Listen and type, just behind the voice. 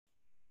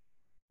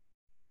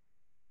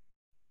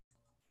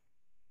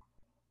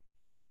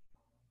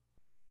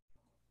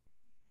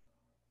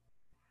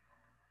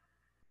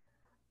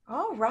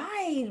All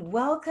right.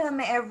 Welcome,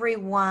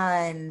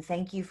 everyone.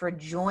 Thank you for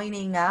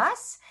joining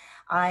us.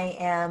 I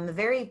am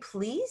very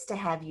pleased to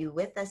have you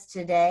with us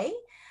today.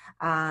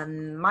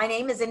 My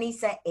name is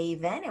Anissa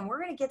Avon, and we're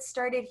going to get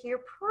started here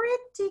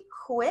pretty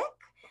quick.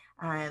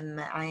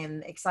 I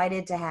am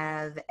excited to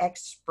have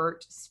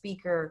expert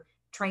speaker,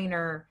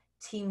 trainer,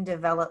 team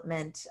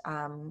development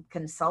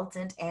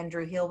consultant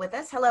Andrew Hill with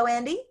us. Hello,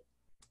 Andy.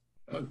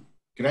 Uh,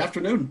 Good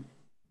afternoon.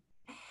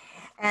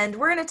 And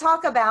we're going to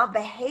talk about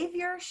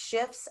behavior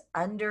shifts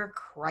under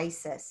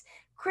crisis,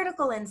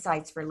 critical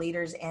insights for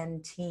leaders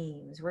and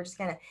teams. We're just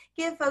going to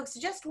give folks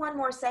just one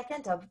more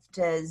second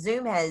to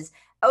Zoom has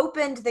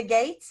opened the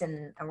gates,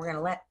 and we're going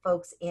to let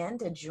folks in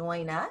to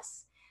join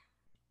us.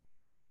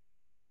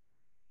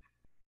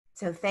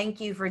 So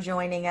thank you for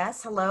joining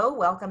us. Hello,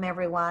 welcome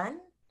everyone.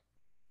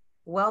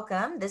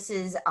 Welcome. This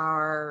is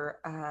our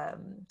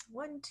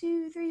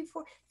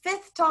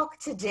fifth talk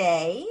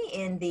today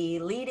in the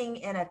Leading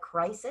in a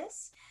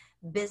Crisis,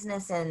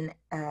 Business and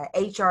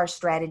HR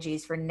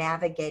Strategies for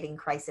Navigating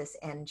Crisis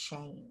and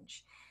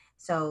Change.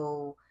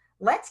 So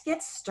let's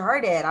get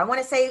started. I want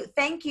to say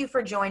thank you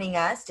for joining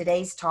us.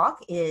 Today's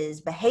talk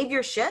is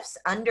Behavior Shifts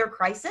Under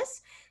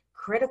Crisis,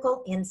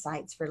 Critical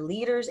Insights for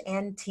Leaders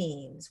and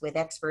Teams with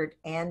expert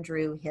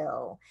Andrew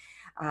Hill.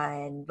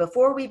 And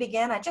before we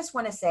begin, I just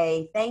want to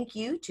say thank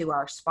you to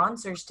our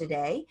sponsors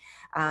today.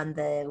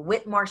 The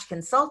Whitmarsh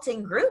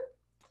Consulting Group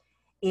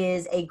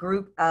is a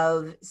group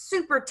of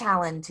super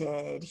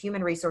talented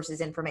human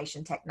resources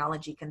information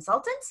technology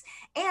consultants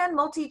and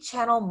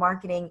multi-channel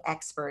marketing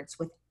experts.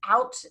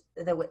 Without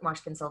the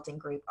Whitmarsh Consulting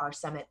Group, our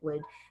summit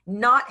would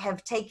not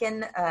have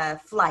taken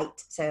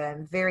flight. So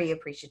I'm very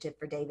appreciative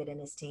for David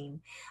and his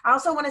team. I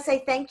also want to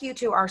say thank you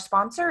to our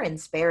sponsor,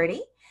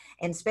 Insperity.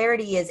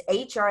 Insperity is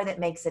HR that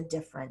makes a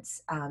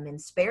difference.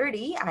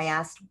 Insperity, I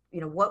asked,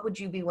 what would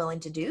you be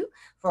willing to do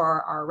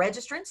for our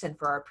registrants and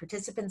for our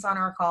participants on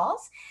our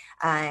calls?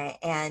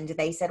 And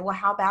they said, well,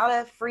 how about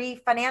a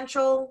free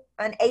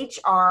an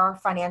HR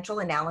financial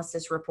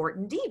analysis report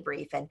and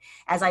debrief? And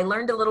as I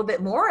learned a little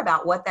bit more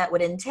about what that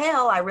would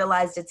entail, I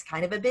realized it's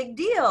kind of a big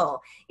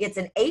deal. It's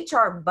an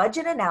HR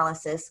budget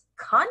analysis,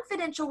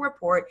 confidential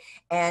report,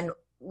 and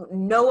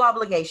no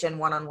obligation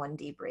one-on-one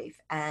debrief.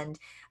 And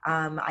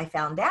I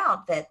found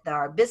out that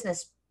our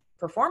business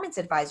performance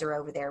advisor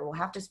over there will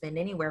have to spend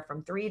anywhere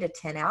from 3 to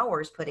 10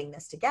 hours putting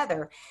this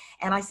together.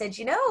 And I said,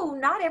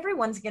 not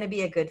everyone's going to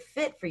be a good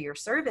fit for your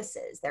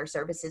services. Their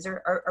services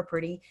are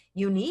pretty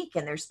unique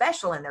and they're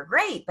special and they're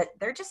great, but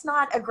they're just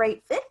not a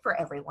great fit for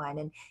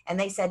everyone. And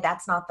they said,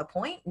 that's not the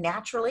point.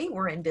 Naturally,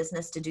 we're in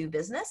business to do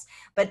business,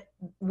 but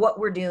what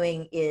we're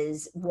doing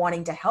is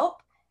wanting to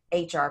help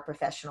HR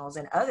professionals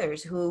and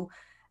others who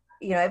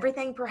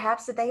everything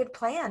perhaps that they had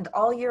planned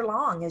all year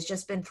long has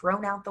just been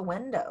thrown out the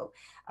window.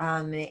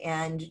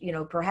 And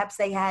perhaps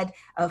they had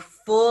a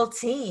full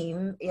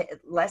team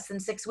less than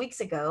 6 weeks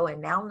ago,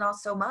 and now not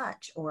so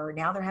much, or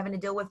now they're having to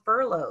deal with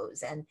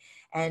furloughs and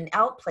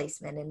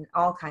outplacement and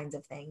all kinds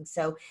of things.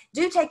 So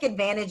do take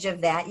advantage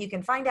of that. You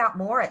can find out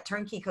more at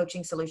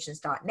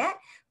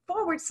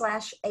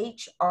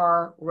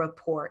turnkeycoachingsolutions.net/HR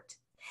report.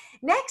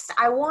 Next,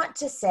 I want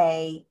to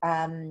say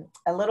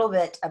a little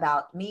bit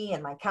about me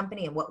and my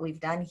company and what we've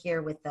done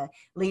here with the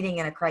Leading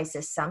in a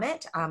Crisis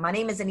Summit. My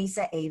name is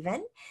Anissa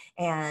Avon,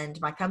 and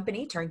my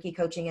company, TurnKey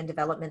Coaching and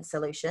Development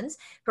Solutions,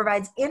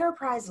 provides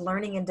enterprise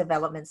learning and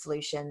development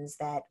solutions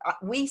that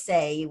we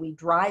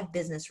drive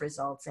business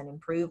results and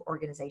improve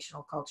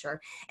organizational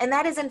culture. And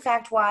that is, in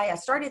fact, why I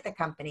started the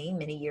company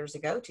many years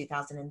ago,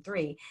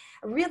 2003.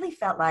 I really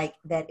felt like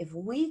that if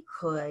we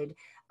could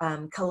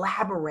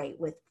collaborate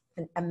with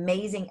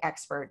amazing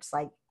experts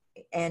like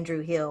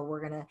Andrew Hill,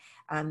 we're going to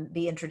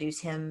be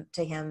introducing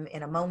him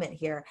in a moment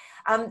here,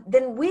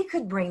 then we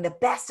could bring the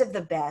best of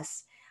the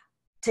best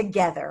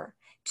together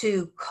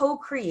to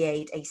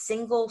co-create a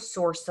single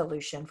source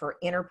solution for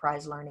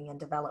enterprise learning and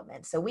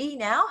development. So we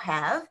now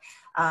have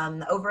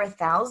over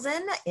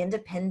 1,000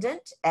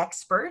 independent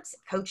experts,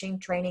 coaching,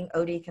 training,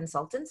 OD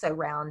consultants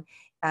around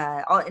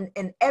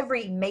in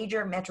every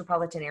major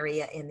metropolitan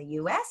area in the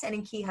US and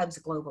in key hubs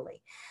globally.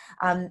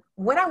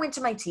 When I went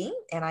to my team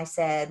and I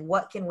said,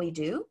 what can we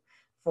do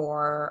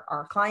for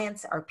our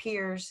clients, our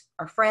peers,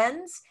 our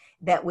friends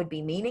that would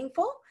be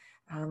meaningful?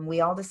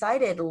 We all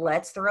decided,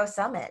 let's throw a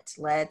summit.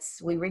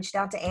 We reached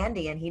out to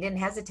Andy and he didn't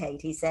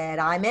hesitate. He said,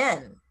 I'm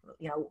in.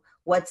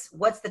 What's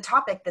the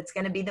topic that's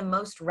going to be the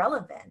most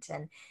relevant?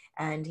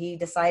 And he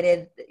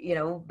decided,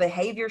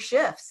 behavior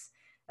shifts.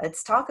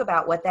 Let's talk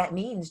about what that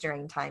means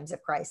during times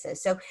of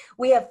crisis. So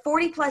we have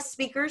 40 plus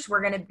speakers.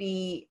 We're going to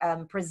be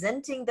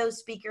presenting those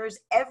speakers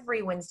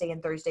every Wednesday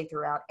and Thursday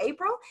throughout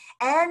April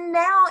and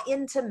now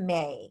into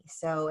May.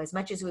 So as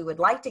much as we would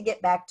like to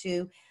get back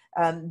to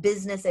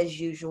business as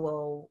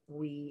usual,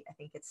 I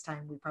think it's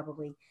time we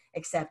probably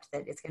accept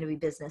that it's going to be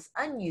business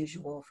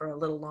unusual for a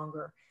little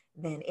longer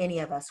than any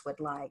of us would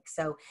like.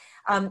 So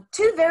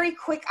two very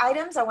quick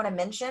items I want to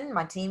mention.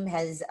 My team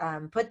has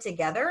put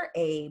together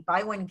a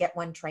buy one, get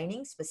one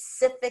training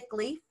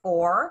specifically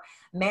for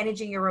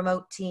managing your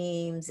remote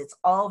teams. It's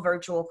all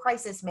virtual: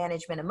 crisis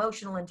management,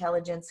 emotional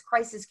intelligence,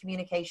 crisis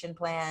communication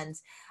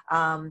plans,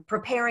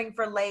 preparing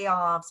for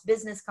layoffs,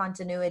 business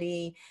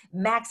continuity,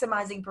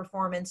 maximizing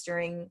performance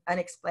during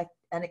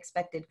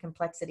unexpected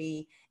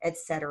complexity,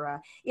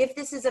 etc. If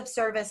this is of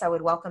service, I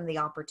would welcome the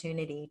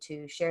opportunity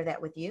to share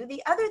that with you.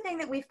 The other thing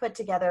that we've put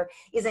together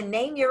is a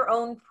name your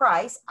own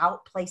price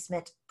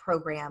outplacement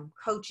program,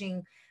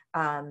 coaching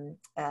and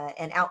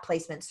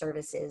outplacement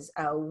services.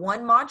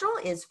 One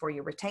module is for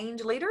your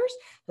retained leaders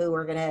who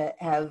are going to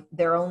have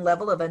their own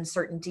level of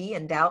uncertainty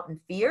and doubt and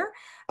fear.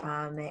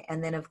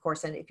 And then, of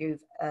course, and if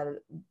you've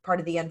part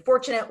of the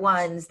unfortunate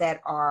ones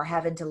that are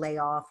having to lay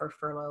off or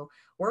furlough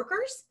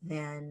workers,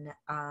 then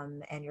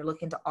and you're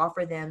looking to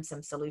offer them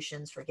some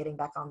solutions for getting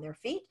back on their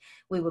feet,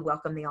 we would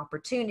welcome the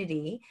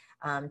opportunity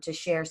to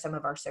share some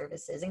of our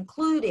services,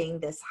 including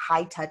this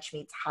high touch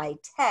meets high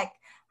tech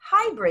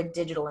hybrid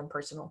digital and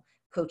personal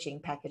coaching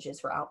packages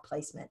for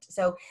outplacement.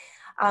 So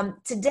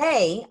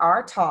today,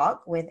 our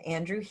talk with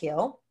Andrew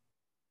Hill.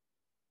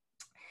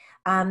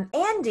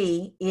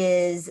 Andy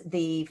is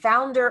the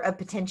founder of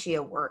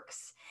Potentia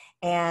Works,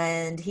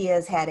 and he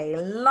has had a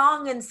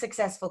long and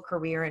successful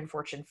career in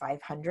Fortune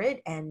 500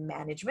 and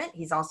management.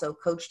 He's also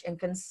coached and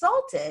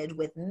consulted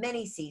with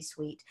many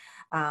C-suite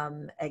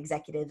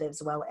executives,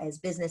 as well as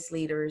business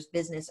leaders,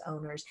 business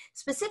owners,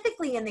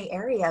 specifically in the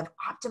area of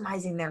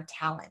optimizing their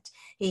talent.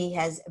 He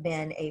has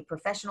been a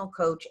professional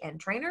coach and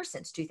trainer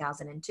since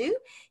 2002.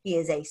 He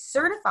is a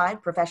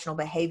certified professional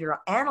behavioral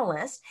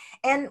analyst.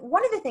 And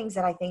one of the things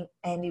that I think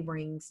Andy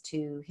brings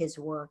to his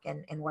work,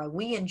 and why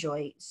we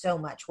enjoy so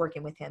much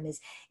working with him,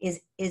 is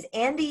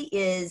Andy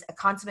is a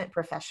consummate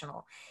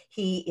professional.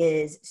 He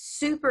is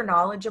super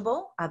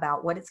knowledgeable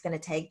about what it's going to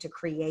take to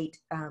create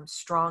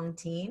strong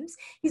teams.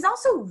 He's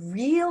also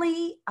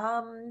really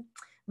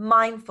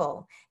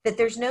mindful that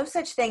there's no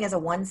such thing as a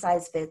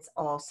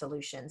one-size-fits-all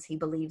solutions. He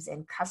believes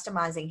in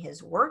customizing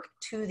his work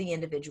to the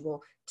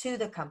individual, to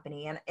the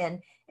company,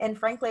 and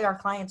frankly, our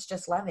clients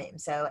just love him.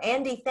 So,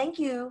 Andy, thank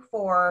you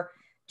for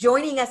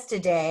joining us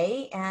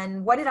today.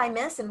 And what did I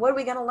miss, and what are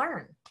we going to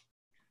learn?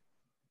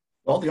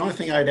 Well, the only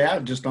thing I'd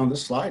add just on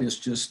this slide is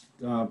just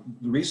the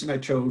reason I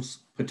chose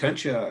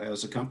Potentia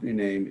as a company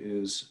name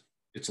is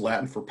it's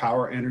Latin for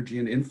power, energy,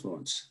 and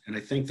influence. And I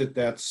think that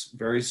that's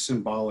very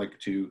symbolic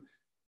to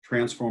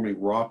transforming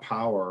raw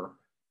power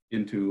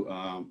into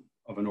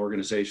of an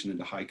organization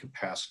into high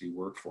capacity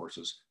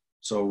workforces.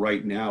 So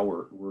right now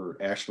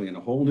we're actually in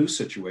a whole new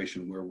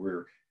situation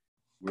where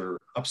we're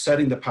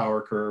upsetting the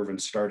power curve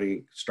and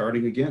starting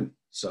again.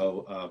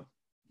 So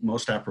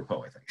most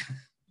apropos, I think.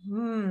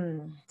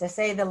 To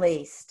say the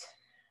least.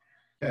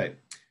 Okay,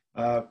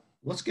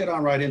 let's get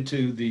on right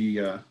into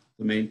the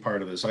main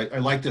part of this. I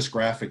like this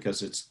graphic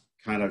because it's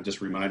kind of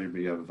just reminded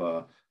me of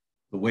the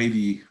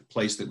wavy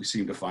place that we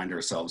seem to find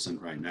ourselves in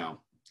right now.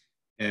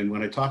 And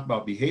when I talk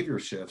about behavior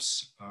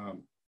shifts,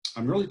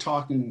 I'm really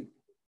talking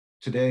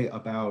today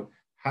about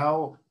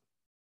how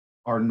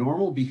our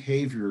normal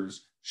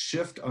behaviors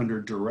shift under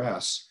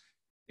duress,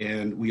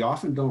 and we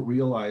often don't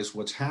realize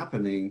what's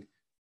happening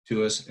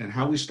to us, and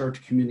how we start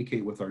to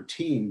communicate with our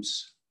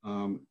teams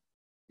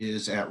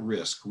is at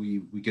risk.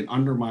 We can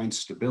undermine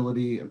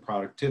stability and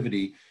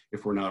productivity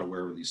if we're not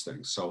aware of these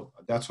things. So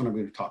that's what I'm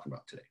going to talk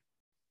about today.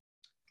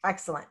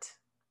 Excellent.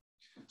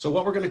 So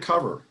what we're going to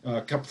cover,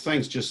 a couple of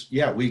things. Just,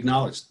 we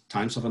acknowledge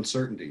times of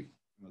uncertainty.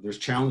 There's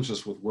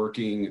challenges with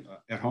working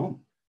at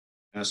home,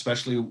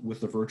 especially with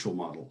the virtual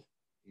model,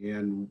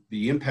 and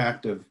the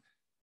impact of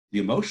the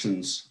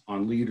emotions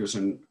on leaders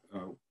and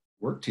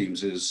work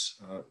teams is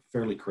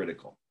fairly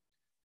critical.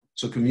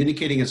 So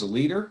communicating as a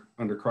leader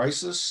under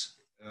crisis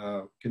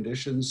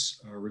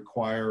conditions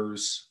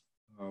requires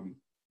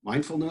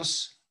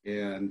mindfulness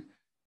and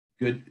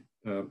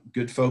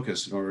good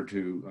focus in order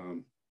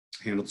to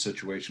handle the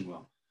situation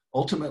well.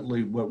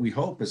 Ultimately, what we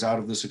hope is out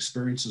of this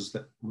experiences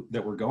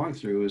that we're going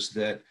through is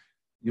that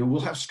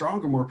we'll have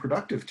stronger, more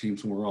productive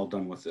teams when we're all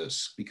done with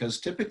this. Because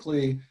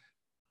typically,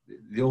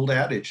 the old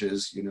adage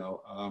is,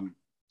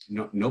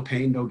 no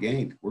pain, no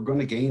gain. We're going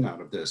to gain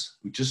out of this.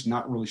 We're just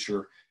not really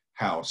sure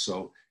how.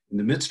 So in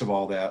the midst of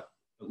all that,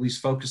 at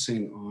least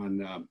focusing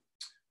on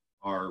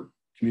our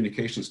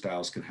communication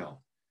styles can help.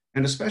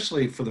 And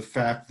especially for the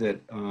fact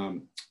that,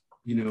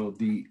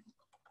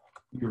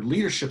 your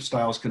leadership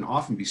styles can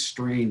often be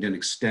strained and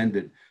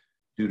extended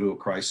due to a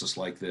crisis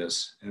like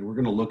this. And we're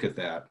going to look at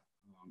that,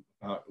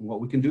 what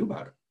we can do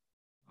about it.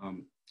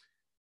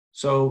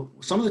 So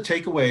some of the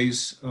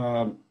takeaways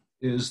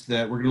is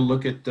that we're going to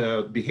look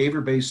at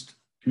behavior-based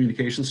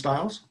communication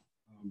styles.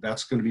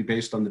 That's going to be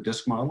based on the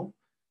DISC model.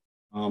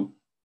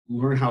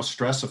 Learn how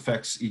stress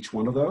affects each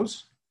one of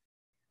those,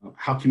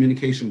 how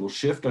communication will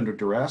shift under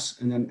duress,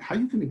 and then how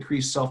you can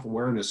increase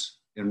self-awareness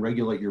and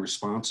regulate your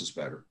responses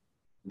better.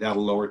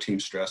 That'll lower team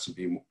stress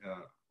and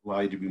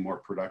allow you to be more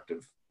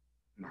productive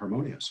and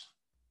harmonious.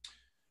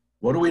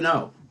 What do we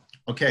know?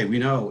 Okay, we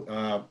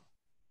know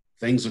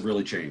things have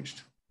really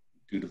changed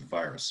due to the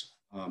virus.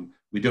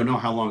 We don't know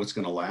how long it's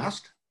going to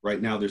last.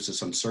 Right now, there's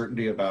this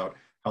uncertainty about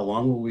how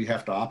long will we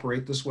have to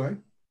operate this way.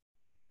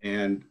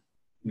 And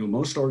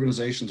most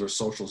organizations are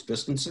social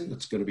distancing.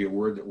 It's going to be a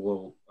word that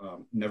we'll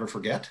never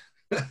forget,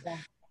 Yeah.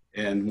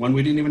 and one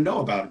we didn't even know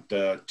about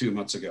 2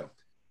 months ago.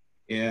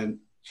 And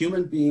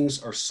human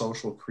beings are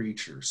social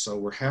creatures, so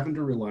we're having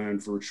to rely on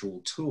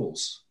virtual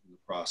tools in the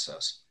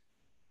process.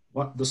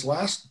 This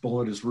last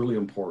bullet is really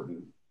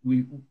important.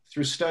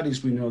 Through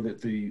studies, we know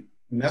that the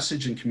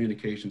message in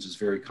communications is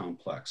very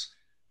complex.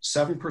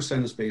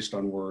 7% is based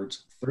on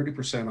words,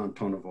 30% on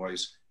tone of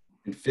voice,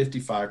 and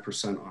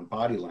 55% on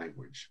body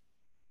language.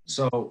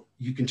 So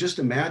you can just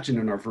imagine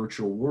in our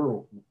virtual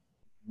world,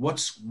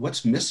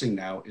 what's missing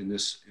now in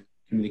this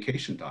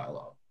communication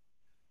dialogue.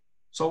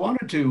 So I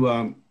wanted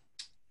to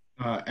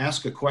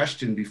ask a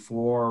question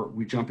before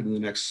we jump into the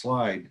next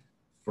slide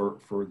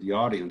for the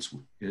audience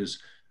is,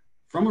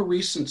 from a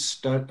recent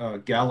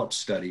Gallup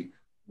study,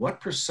 what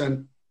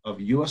percent of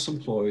US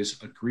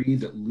employees agree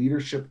that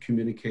leadership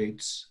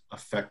communicates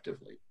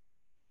effectively?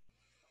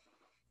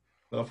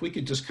 So if we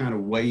could just kind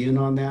of weigh in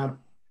on that,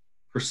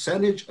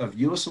 percentage of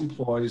US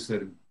employees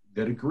that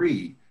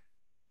agree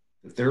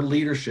that their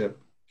leadership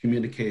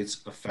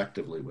communicates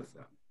effectively with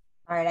them.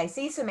 All right, I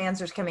see some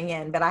answers coming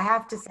in, but I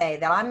have to say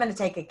that I'm going to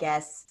take a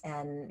guess,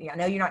 and I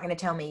know you're not going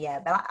to tell me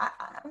yet, but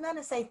I'm going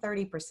to say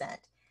 30%.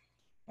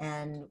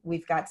 And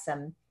we've got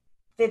some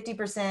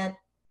 50%,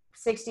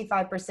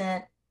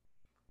 65%,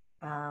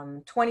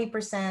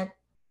 20%,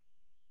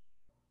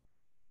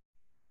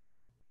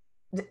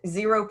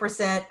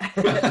 0%.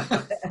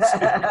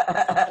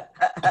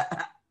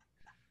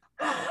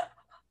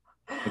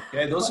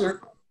 Okay, those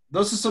are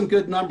some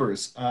good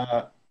numbers.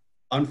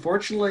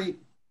 Unfortunately,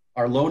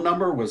 our low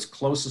number was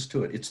closest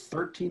to it. It's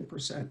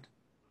 13%.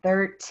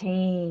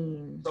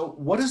 13. So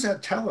what does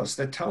that tell us?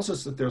 That tells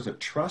us that there's a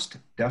trust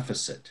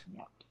deficit.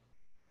 Yep.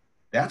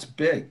 That's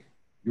big.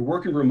 You're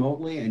working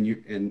remotely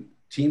and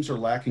teams are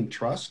lacking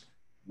trust.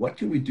 What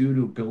can we do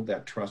to build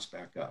that trust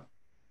back up?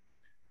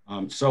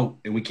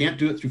 And we can't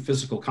do it through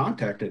physical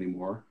contact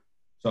anymore.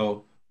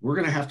 So we're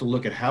going to have to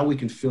look at how we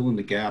can fill in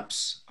the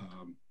gaps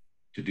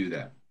to do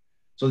that.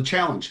 So the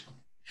challenge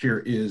here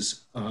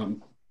is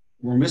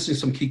we're missing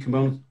some key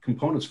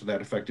components for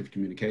that effective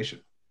communication.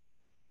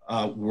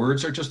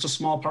 Words are just a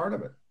small part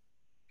of it,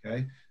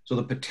 okay? So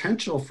the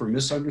potential for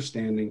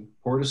misunderstanding,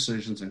 poor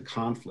decisions, and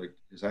conflict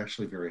is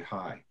actually very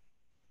high,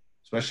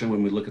 especially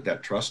when we look at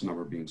that trust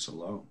number being so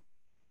low.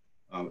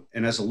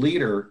 And as a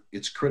leader,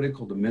 it's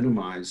critical to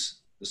minimize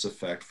this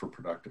effect for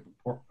productive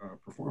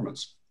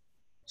performance.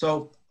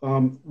 So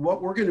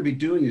what we're going to be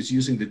doing is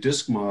using the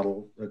DISC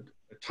model,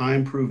 a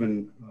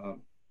time-proven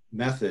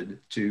method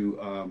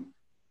to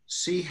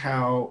see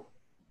how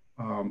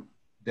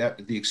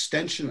that the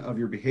extension of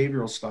your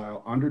behavioral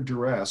style under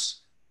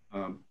duress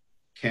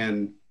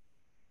can,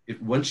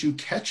 once you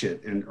catch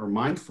it and are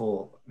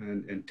mindful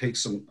and take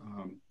some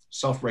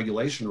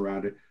self-regulation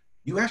around it,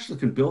 you actually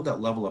can build that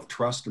level of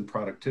trust and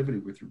productivity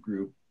with your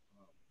group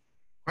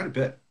quite a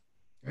bit.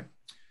 Okay?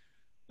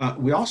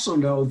 We also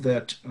know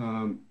that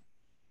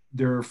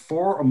there are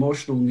 4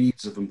 emotional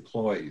needs of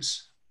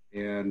employees.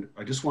 And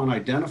I just want to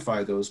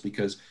identify those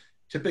because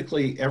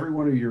typically every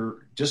one of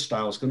your DISC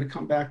style is going to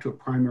come back to a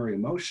primary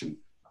emotion.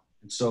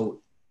 And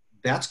so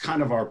that's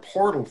kind of our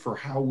portal for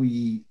how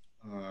we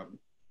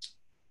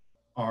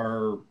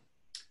are,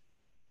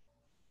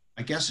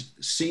 I guess,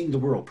 seeing the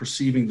world,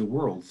 perceiving the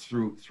world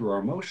through our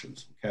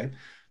emotions, okay?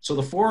 So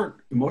the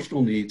 4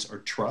 emotional needs are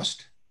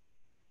trust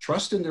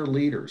in their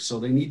leaders. So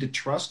they need to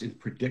trust in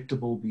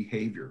predictable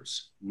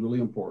behaviors, really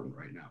important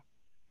right now.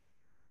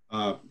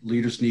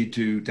 Leaders need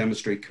to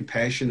demonstrate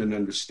compassion and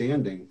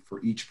understanding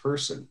for each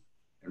person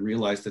and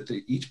realize that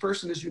each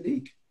person is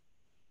unique.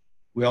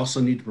 We also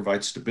need to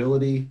provide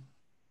stability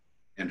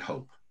and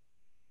hope.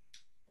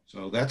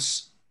 So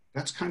that's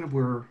kind of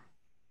where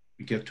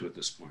we get to at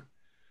this point.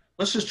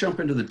 Let's just jump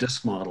into the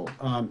DISC model.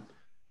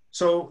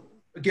 So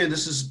again,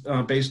 this is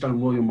based on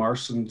William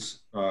Marston's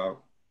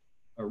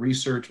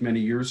research many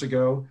years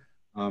ago.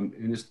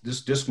 And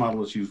this DISC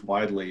model is used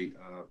widely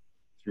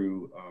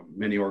through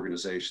many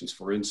organizations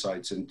for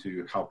insights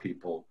into how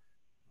people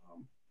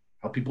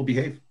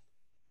behave.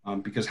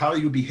 Because how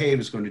you behave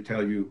is going to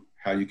tell you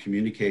how you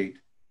communicate,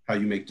 how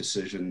you make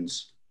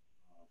decisions,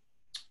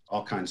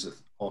 all kinds of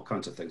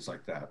things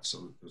like that.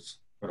 So there's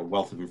quite a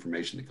wealth of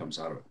information that comes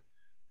out of it.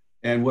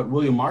 And what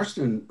William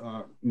Marston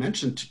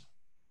mentioned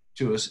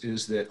to us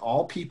is that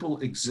all people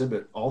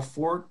exhibit all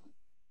 4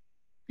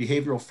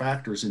 behavioral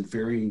factors in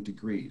varying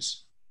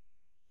degrees.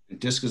 And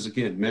DISC is,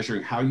 again,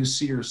 measuring how you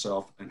see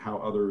yourself and how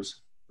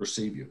others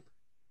perceive you.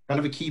 Kind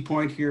of a key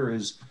point here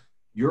is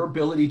your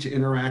ability to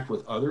interact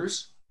with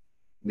others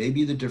may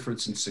be the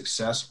difference in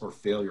success or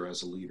failure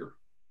as a leader.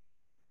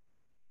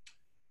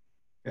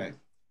 Okay.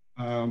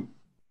 I'm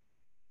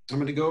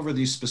going to go over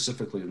these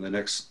specifically in the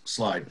next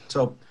slide.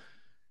 So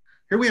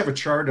here we have a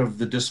chart of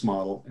the DISC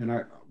model.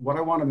 And what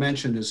I want to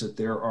mention is that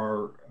there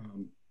are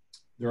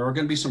there are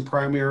going to be some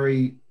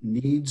primary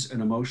needs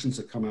and emotions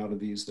that come out of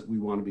these that we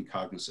want to be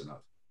cognizant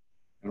of.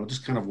 And I'll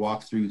just kind of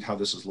walk through how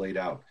this is laid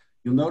out.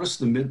 You'll notice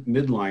the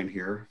midline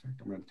here. In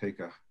fact, I'm going to take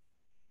a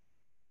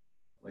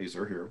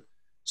laser here.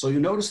 So you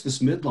notice this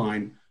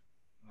midline.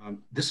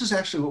 This is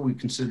actually what we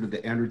consider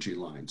the energy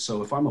line.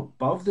 So if I'm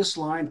above this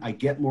line, I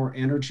get more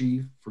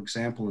energy, for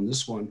example, in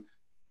this one,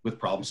 with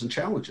problems and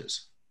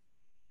challenges.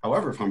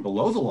 However, if I'm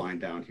below the line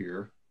down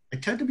here, I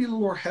tend to be a little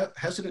more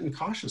hesitant and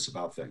cautious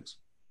about things.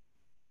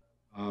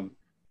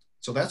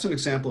 So that's an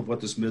example of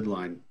what this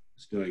midline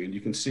is doing. And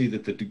you can see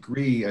that the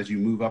degree as you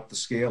move up the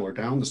scale or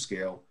down the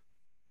scale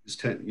is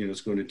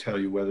it's going to tell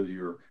you whether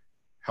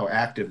how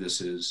active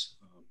this is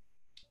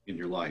in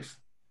your life.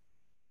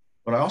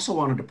 What I also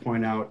wanted to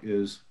point out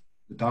is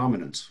the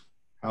dominance,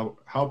 how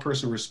a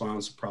person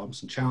responds to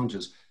problems and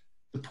challenges.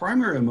 The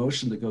primary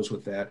emotion that goes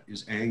with that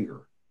is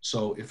anger.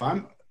 So if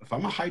I'm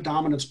a high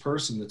dominance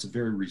person that's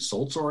very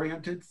results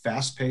oriented,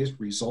 fast paced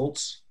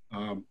results,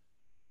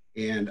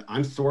 and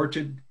I'm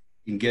thwarted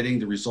in getting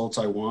the results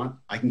I want,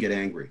 I can get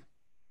angry.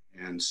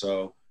 And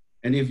so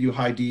any of you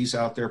high Ds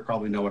out there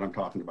probably know what I'm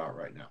talking about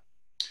right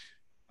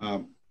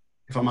now.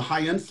 If I'm a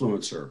high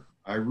influencer,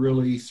 I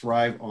really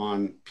thrive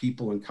on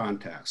people and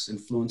contacts.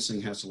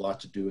 Influencing has a lot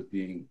to do with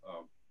being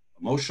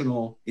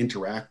emotional,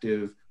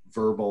 interactive,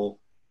 verbal,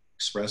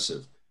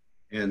 expressive.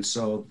 And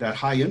so that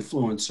high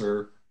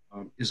influencer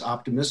is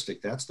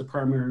optimistic. That's the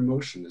primary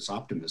emotion, is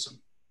optimism.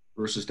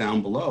 Versus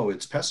down below,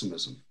 it's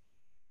pessimism.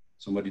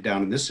 Somebody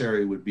down in this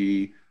area would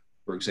be,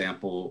 for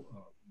example,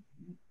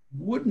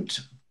 wouldn't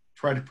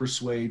try to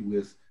persuade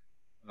with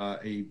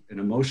an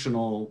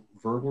emotional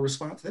verbal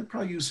response. They'd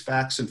probably use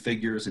facts and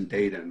figures and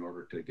data in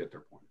order to get their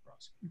point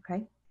across.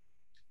 Okay.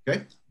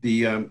 Okay.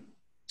 The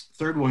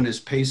third one is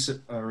pace,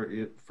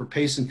 for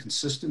pace and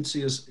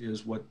consistency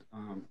is what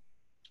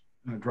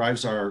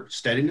drives our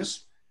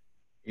steadiness.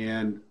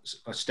 And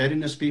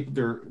steadiness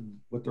people,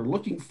 what they're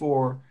looking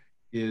for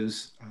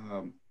is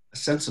a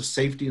sense of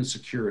safety and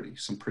security.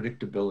 Some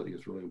predictability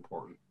is really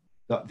important.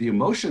 The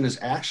emotion is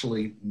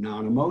actually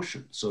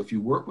non-emotion. So if you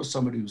work with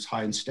somebody who's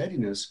high in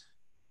steadiness,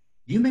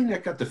 you may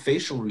not get the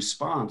facial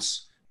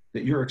response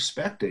that you're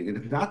expecting. And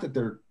it's not that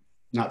they're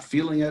not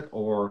feeling it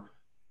or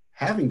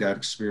having that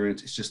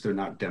experience, it's just they're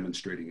not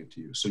demonstrating it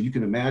to you. So you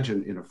can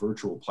imagine in a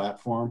virtual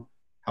platform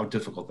how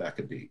difficult that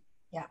could be.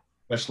 Yeah.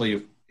 Especially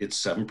if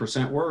it's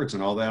 7% words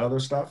and all that other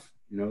stuff,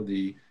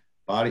 the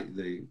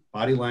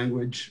body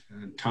language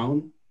and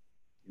tone,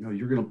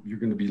 you're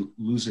going to be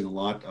losing a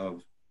lot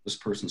of this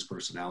person's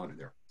personality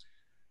there.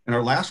 And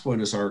our last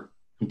one is our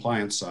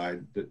compliance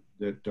side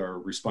that are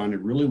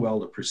responding really well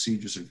to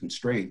procedures and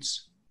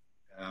constraints.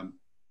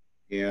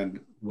 And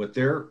what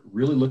they're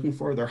really looking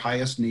for, their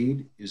highest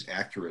need, is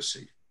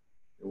accuracy.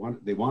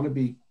 They want to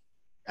be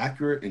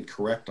accurate and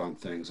correct on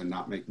things and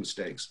not make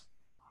mistakes.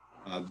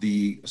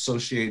 The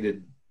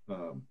associated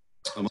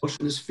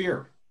emotion is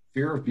fear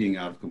of being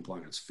out of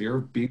compliance, fear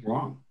of being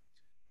wrong.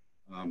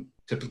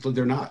 Typically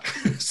they're not.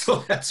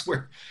 So that's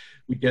where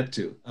we get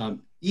to.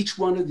 Each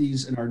one of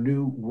these in our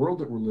new world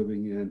that we're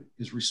living in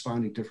is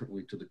responding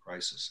differently to the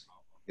crisis.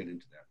 I'll get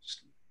into that in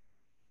just a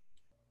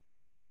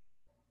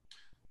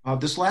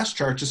minute. This last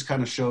chart just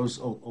kind of shows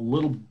a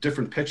little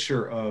different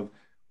picture of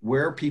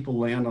where people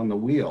land on the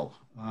wheel.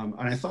 And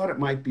I thought it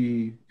might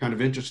be kind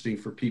of interesting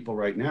for people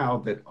right now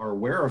that are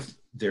aware of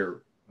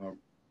their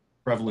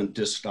prevalent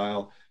disc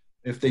style,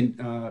 if they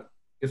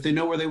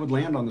know where they would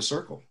land on the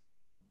circle.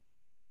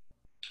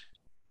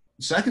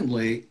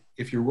 Secondly,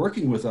 if you're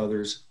working with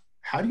others,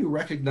 how do you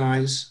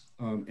recognize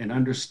and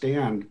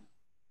understand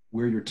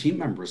where your team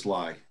members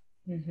lie?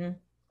 Mm-hmm.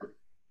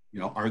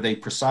 Are they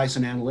precise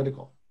and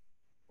analytical?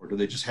 Or do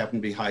they just happen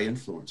to be high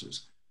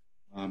influencers?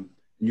 And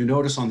you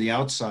notice on the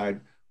outside,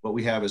 what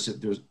we have is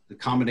that there's the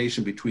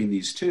combination between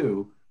these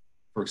two.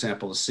 For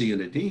example, a C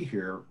and a D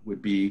here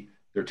would be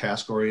they're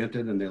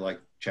task-oriented and they like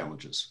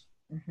challenges.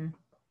 Mm-hmm.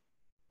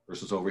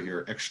 Versus over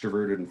here,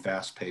 extroverted and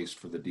fast-paced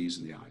for the D's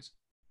and the I's.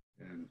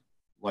 And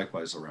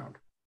likewise around.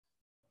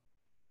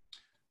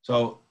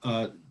 So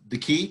the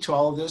key to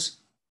all of this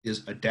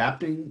is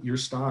adapting your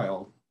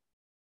style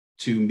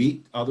to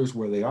meet others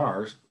where they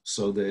are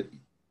so that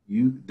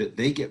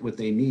they get what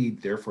they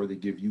need, therefore they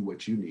give you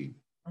what you need.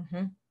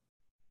 Mm-hmm.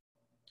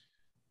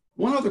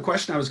 One other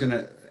question I was going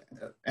to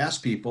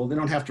ask people, they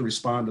don't have to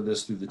respond to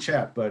this through the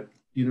chat, but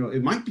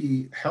it might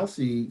be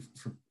healthy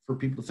for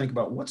people to think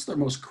about what's their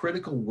most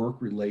critical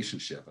work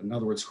relationship. In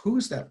other words, who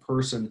is that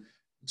person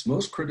that's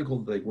most critical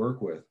that they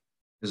work with?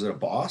 Is it a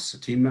boss, a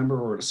team member,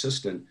 or an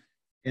assistant?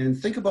 And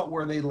think about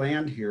where they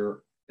land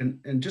here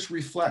and just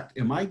reflect.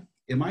 Am I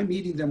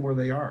meeting them where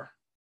they are?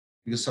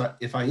 Because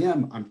if I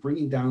am, I'm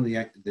bringing down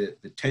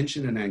the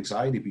tension and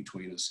anxiety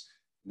between us.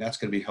 And that's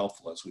going to be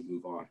helpful as we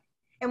move on.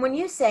 And when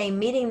you say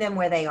meeting them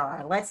where they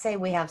are, let's say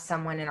we have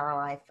someone in our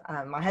life,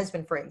 my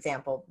husband, for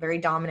example, very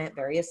dominant,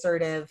 very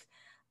assertive,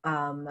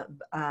 Um,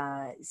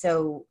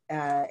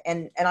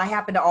 and I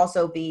happen to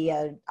also be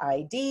a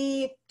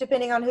ID,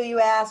 depending on who you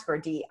ask, or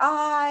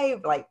DI,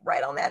 like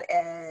right on that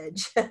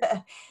edge.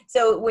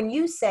 So when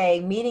you say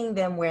meeting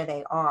them where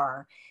they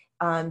are,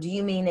 do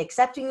you mean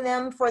accepting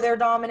them for their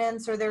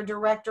dominance or their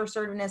direct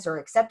assertiveness, or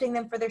accepting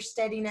them for their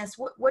steadiness?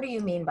 What do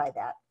you mean by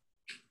that?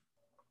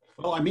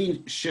 Well, I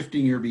mean,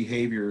 shifting your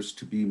behaviors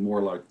to be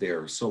more like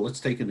theirs. So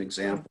let's take an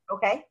example.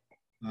 Okay.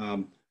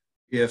 Um,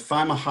 if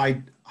I'm a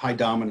high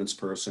dominance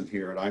person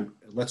here, and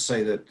let's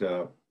say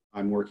that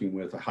I'm working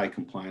with a high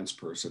compliance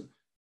person,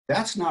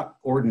 that's not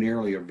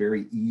ordinarily a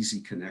very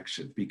easy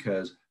connection,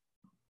 because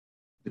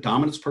the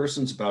dominance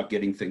person's about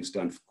getting things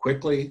done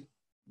quickly,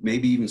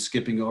 maybe even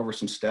skipping over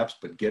some steps,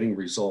 but getting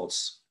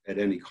results at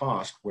any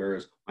cost.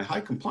 Whereas my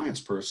high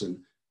compliance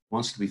person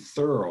wants to be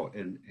thorough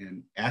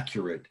and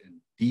accurate and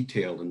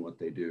detailed in what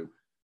they do.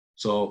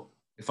 So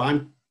if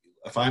I'm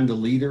the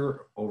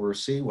leader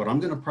oversee, what I'm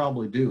going to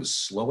probably do is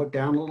slow it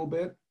down a little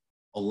bit,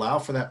 allow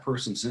for that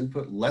person's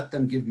input, let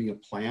them give me a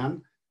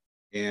plan,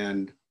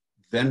 and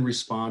then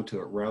respond to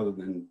it rather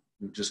than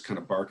just kind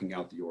of barking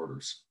out the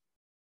orders.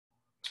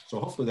 So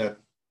hopefully that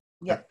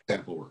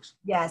example works.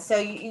 Yeah. So,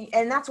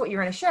 and that's what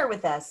you're going to share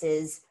with us,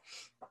 is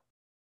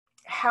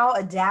how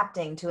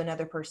adapting to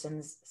another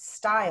person's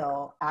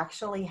style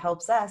actually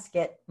helps us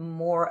get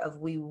more of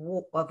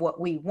what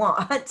we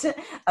want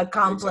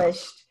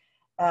accomplished.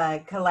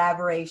 Exactly.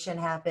 Collaboration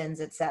happens,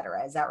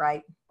 etc. Is that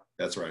right?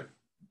 That's right.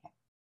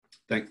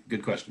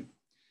 Good question.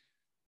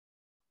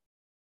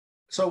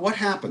 So what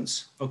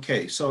happens?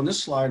 Okay, so in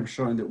this slide, I'm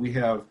showing that we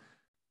have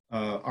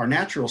our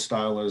natural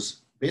style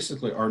is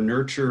basically our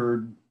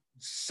nurtured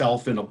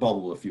self in a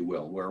bubble, if you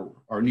will, where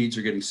our needs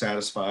are getting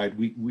satisfied.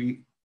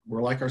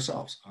 We're like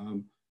ourselves.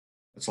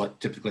 That's like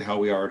typically how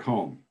we are at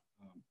home.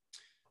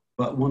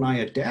 But when I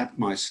adapt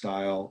my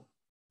style,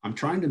 I'm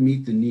trying to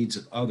meet the needs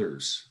of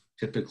others,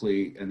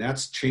 typically, and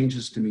that's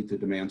changes to meet the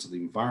demands of the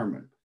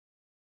environment.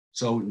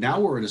 So now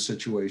we're in a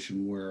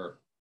situation where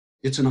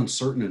it's an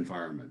uncertain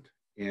environment,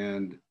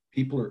 and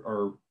people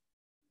are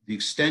the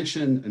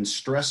extension and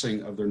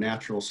stressing of their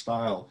natural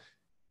style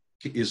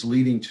is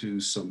leading to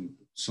some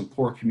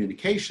poor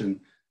communication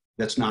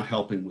that's not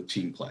helping with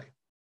team play.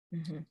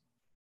 Mm-hmm.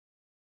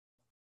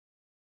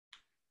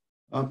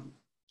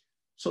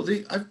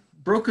 I've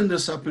broken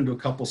this up into a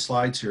couple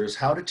slides here, is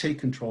how to take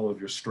control of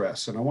your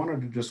stress. And I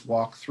wanted to just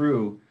walk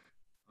through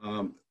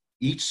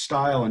each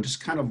style and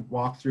just kind of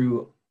walk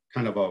through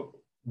kind of a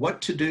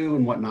what to do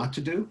and what not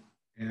to do.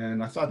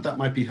 And I thought that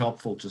might be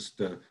helpful, just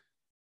a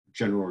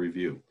general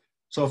review.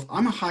 So if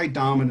I'm a high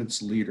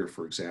dominance leader,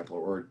 for example,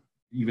 or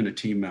even a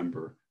team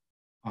member,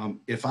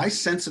 if I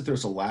sense that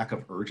there's a lack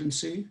of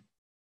urgency,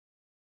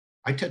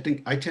 I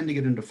tend to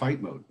get into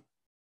fight mode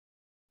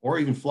or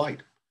even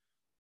flight.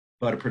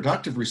 But a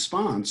productive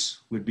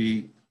response would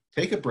be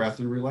take a breath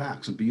and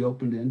relax and be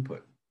open to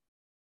input.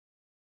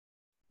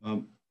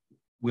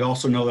 We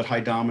also know that high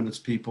dominance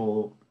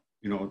people,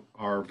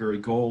 are very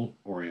goal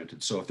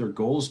oriented. So if their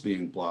goal is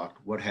being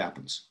blocked, what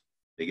happens?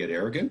 They get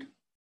arrogant,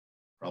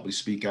 probably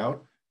speak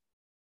out.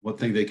 One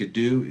thing they could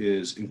do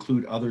is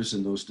include others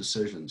in those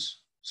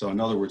decisions. So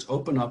in other words,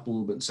 open up a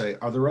little bit and say,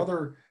 are there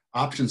other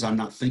options I'm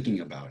not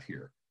thinking about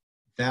here?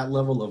 That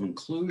level of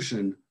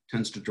inclusion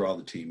tends to draw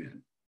the team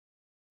in.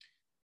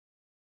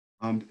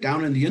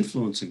 Down in the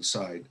influencing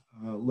side,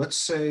 let's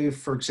say,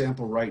 for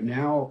example, right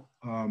now,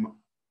 I'm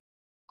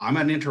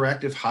an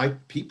interactive high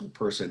people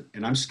person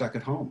and I'm stuck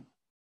at home.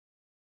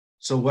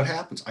 So what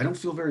happens? I don't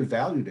feel very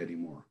valued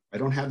anymore. I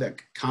don't have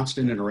that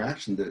constant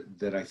interaction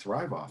that I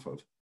thrive off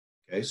of.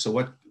 Okay, so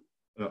what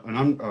an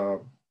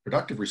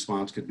unproductive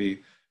response could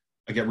be,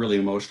 I get really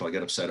emotional, I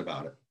get upset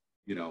about it.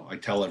 I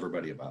tell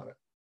everybody about it.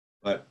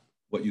 But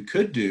what you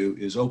could do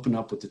is open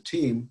up with the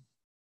team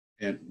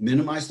and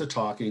minimize the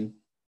talking,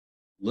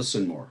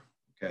 listen more,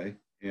 okay?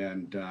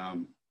 And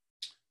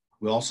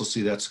we also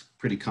see that's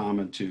pretty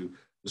common to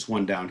this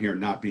one down here,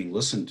 not being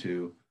listened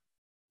to.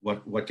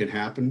 What can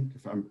happen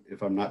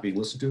if I'm not being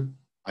listened to?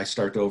 I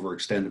start to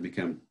overextend and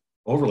become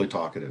overly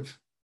talkative.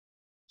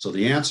 So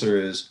the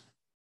answer is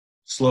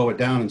slow it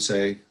down and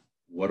say,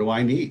 what do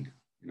I need?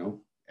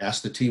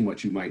 Ask the team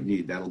what you might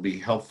need. That'll be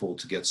helpful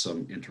to get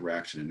some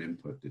interaction and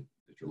input that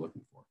you're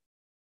looking for.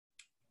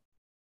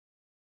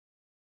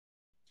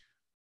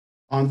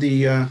 On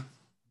the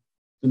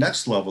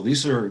next level,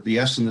 these are the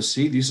S and the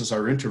C. This is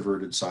our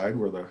introverted side,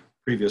 where the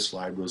previous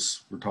slide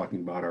was, we're talking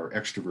about our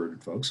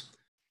extroverted folks.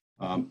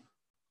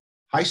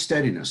 High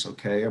steadiness,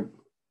 okay?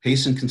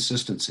 Pace and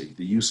consistency.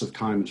 The use of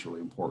time is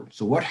really important.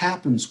 So what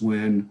happens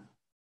when,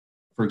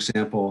 for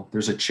example,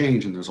 there's a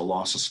change and there's a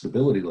loss of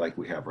stability like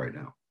we have right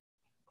now?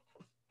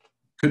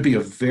 Could be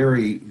a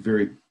very,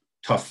 very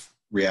tough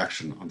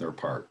reaction on their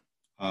part.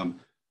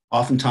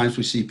 Oftentimes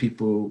we see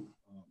people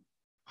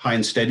high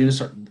in steadiness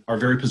are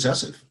very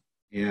possessive.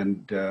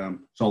 And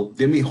so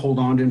they may hold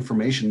on to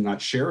information and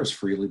not share as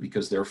freely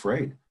because they're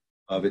afraid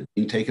of it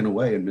being taken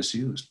away and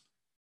misused.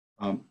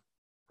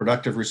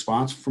 Productive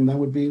response from them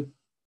would be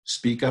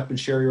speak up and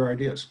share your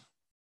ideas.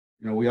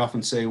 We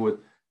often say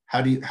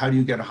how do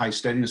you get a high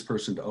steadiness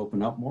person to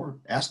open up more?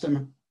 Ask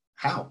them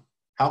how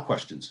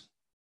questions.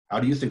 How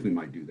do you think we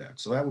might do that?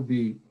 So that would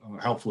be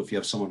helpful if you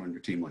have someone on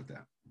your team like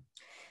that.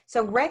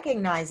 So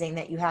recognizing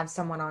that you have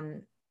someone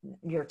on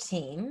your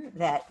team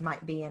that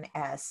might be an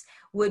S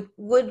would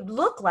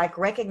look like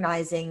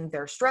recognizing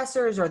their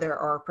stressors or there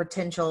are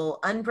potential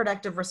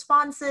unproductive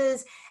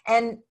responses,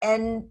 and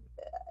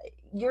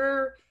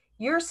you're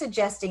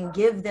suggesting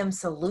give them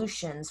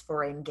solutions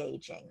for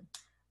engaging,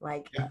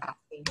 like Yeah.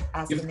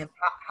 asking them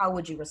how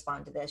would you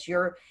respond to this,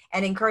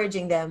 and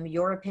encouraging them,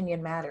 your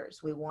opinion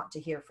matters, we want to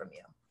hear from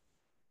you.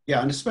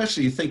 Yeah, and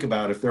especially you think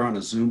about if they're on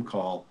a Zoom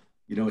call,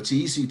 it's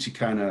easy to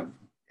kind of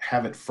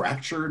have it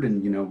fractured,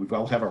 and we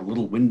all have our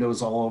little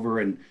windows all over,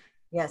 and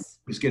Yes.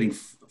 it's getting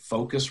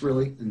focus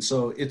really. And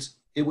so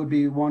it would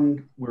be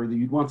one where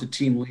you'd want the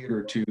team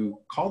leader to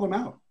call them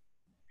out.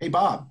 Hey,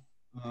 Bob,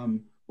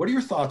 what are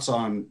your thoughts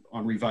on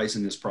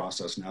revising this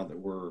process now that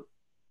we're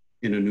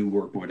in a new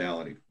work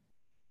modality?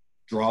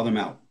 Draw them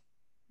out.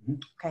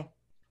 Okay.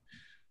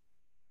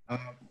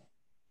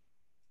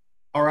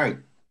 All right.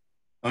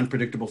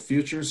 Unpredictable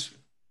futures,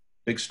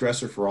 big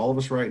stressor for all of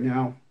us right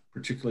now,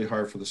 particularly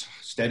hard for this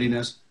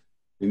steadiness.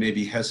 We may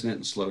be hesitant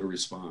and slow to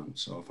respond.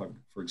 So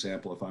for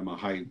example, if I'm a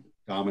high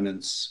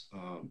dominance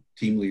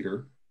team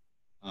leader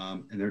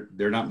and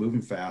they're not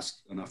moving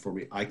fast enough for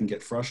me, I can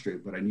get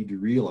frustrated, but I need to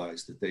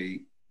realize that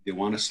they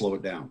want to slow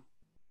it down.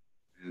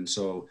 And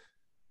so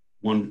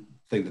one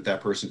thing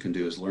that person can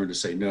do is learn to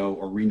say no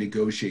or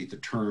renegotiate the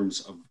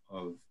terms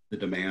of the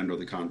demand or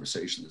the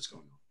conversation that's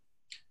going on.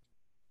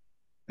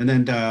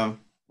 And then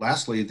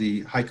lastly,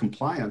 the high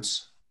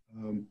compliance,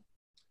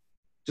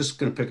 just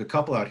going to pick a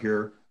couple out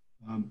here.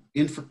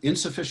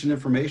 Insufficient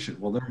information.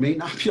 Well, there may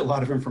not be a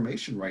lot of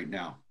information right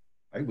now,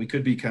 right? We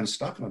could be kind of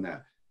stuck on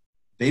that.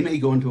 They may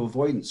go into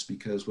avoidance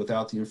because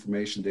without the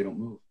information, they don't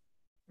move.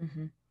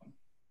 Mm-hmm.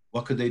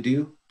 What could they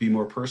do? Be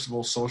more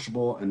personable,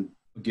 sociable, and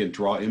again,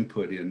 draw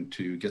input in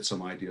to get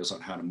some ideas on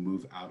how to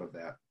move out of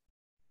that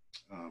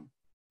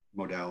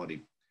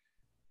modality.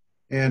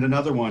 And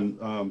another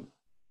one,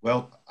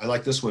 well, I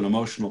like this one,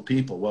 emotional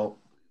people. Well,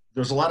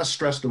 there's a lot of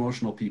stressed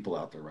emotional people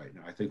out there right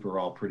now. I think we're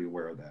all pretty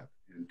aware of that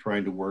and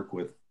trying to work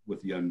with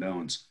the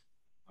unknowns.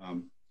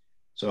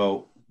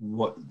 So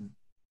what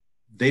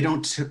they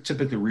don't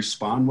typically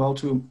respond well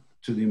to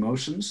the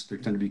emotions. They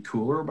tend to be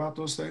cooler about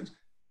those things.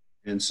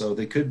 And so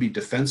they could be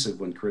defensive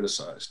when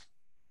criticized.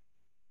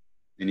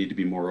 They need to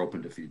be more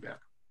open to feedback.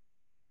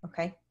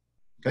 Okay.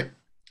 Okay.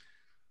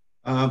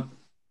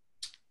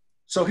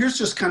 So here's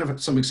just kind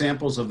of some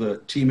examples of the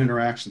team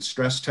interaction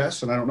stress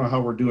test. And I don't know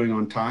how we're doing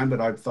on time, but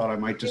I thought I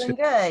might just doing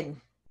good.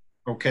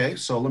 Okay,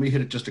 so let me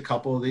hit just a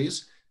couple of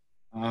these.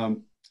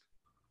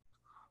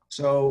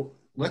 So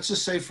let's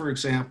just say, for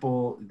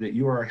example, that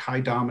you are a high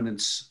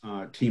dominance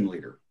team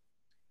leader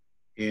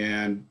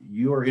and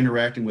you are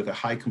interacting with a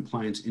high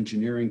compliance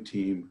engineering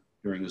team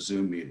during a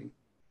Zoom meeting.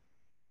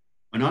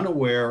 An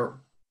unaware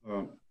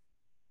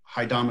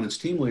high dominance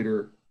team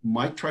leader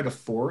might try to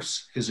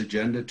force his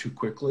agenda too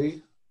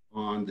quickly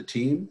on the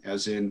team,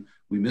 as in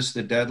we missed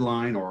the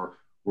deadline or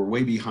we're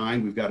way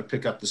behind, we've got to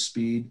pick up the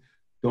speed.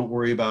 Don't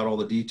worry about all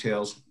the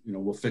details,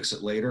 we'll fix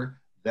it later.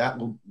 That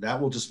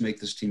will just make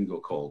this team go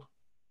cold.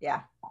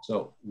 Yeah.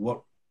 So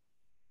what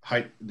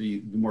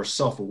the more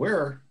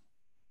self-aware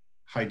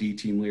high D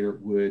team leader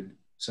would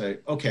say,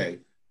 okay,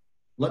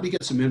 let me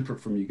get some input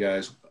from you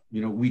guys.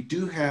 We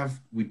do have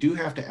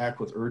to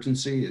act with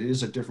urgency. It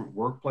is a different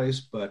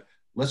workplace, but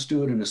let's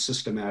do it in a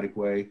systematic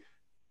way.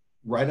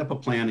 Write up a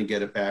plan and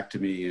get it back to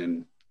me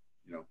in,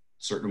 a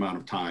certain amount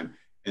of time,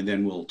 and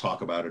then we'll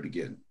talk about it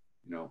again.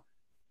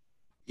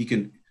 He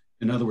can,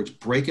 in other words,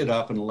 break it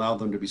up and allow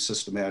them to be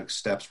systematic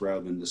steps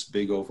rather than this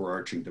big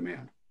overarching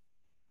demand.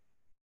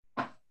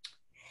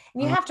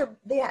 You have to,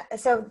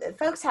 so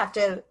folks have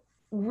to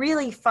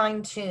really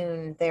fine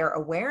tune their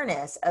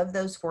awareness of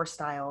those 4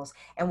 styles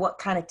and what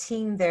kind of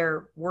team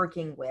they're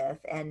working with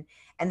and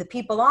the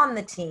people on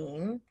the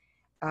team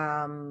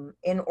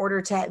in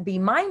order to be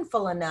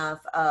mindful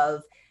enough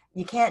of,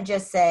 you can't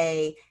just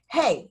say,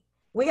 hey,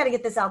 we got to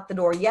get this out the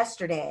door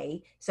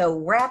yesterday, so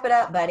wrap it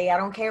up, buddy. I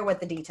don't care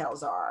what the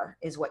details are,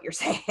 is what you're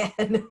saying.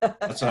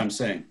 That's what I'm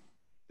saying.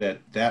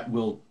 That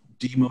will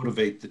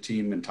demotivate the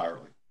team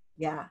entirely.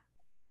 Yeah.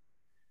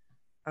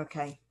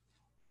 Okay.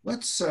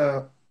 Let's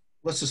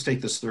just take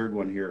this third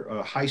one here.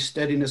 A high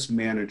steadiness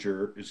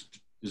manager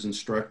is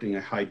instructing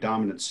a high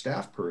dominant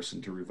staff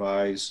person to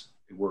revise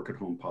a work at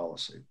home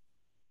policy.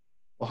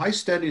 Well, high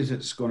steadiness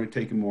is going to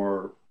take a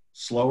more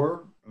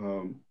slower,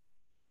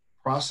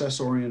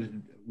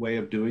 process-oriented way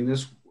of doing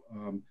this.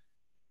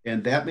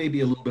 And that may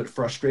be a little bit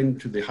frustrating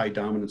to the high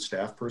dominant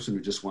staff person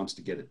who just wants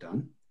to get it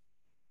done.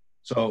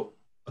 So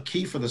a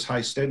key for this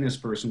high steadiness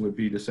person would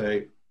be to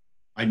say,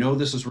 I know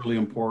this is really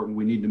important.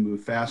 We need to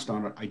move fast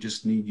on it. I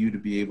just need you to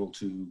be able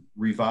to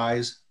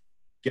revise,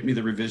 get me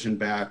the revision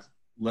back.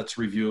 Let's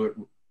review it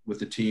with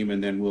the team,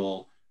 and then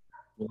we'll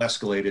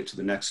escalate it to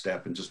the next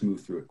step and just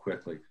move through it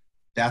quickly.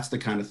 That's the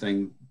kind of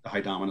thing the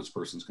high dominance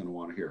person is going to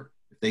want to hear.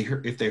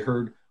 If they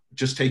heard,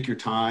 just take your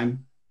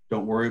time,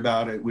 don't worry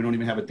about it, we don't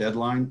even have a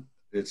deadline,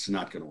 it's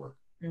not going to work.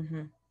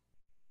 Mm-hmm.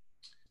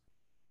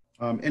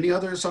 Any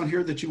others on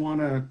here that you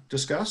want to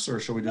discuss, or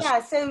shall we just?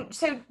 Yeah.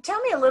 So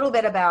tell me a little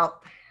bit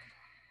about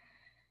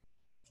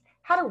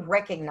how to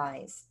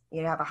recognize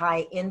you have a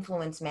high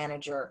influence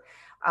manager.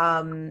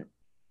 Um,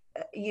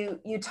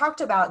 you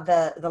talked about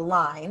the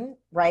line,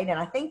 right? And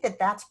I think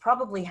that's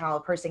probably how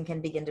a person can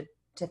begin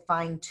to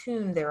fine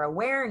tune their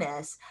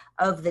awareness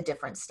of the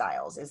different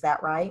styles. Is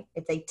that right?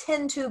 If they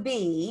tend to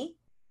be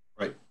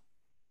Right.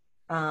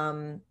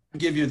 I'll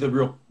give you the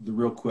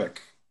real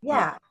quick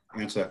yeah.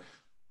 answer.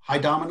 High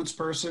dominance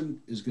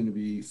person is going to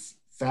be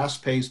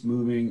fast paced,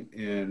 moving,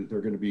 and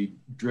they're going to be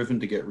driven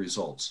to get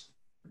results.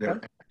 They're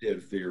Okay.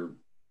 active.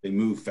 They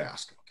move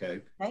fast.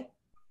 Okay. Okay.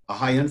 A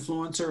high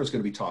influencer is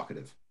going to be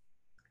talkative,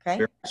 Okay.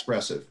 very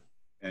expressive,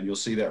 and you'll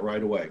see that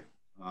right away.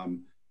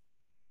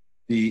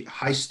 The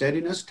high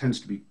steadiness tends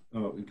to be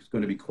it's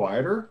going to be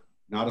quieter,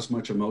 not as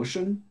much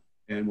emotion,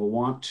 and will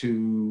want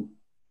to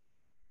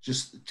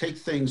just take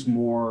things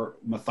more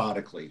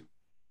methodically.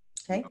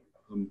 Okay.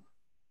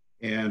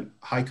 And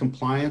high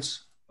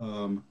compliance,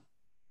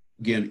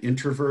 again,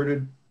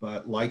 introverted,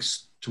 but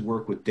likes to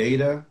work with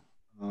data.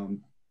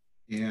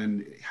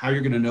 And how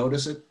you're going to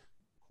notice it,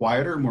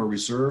 quieter, more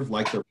reserved,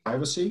 like their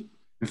privacy.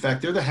 In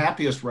fact, they're the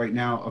happiest right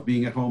now of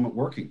being at home and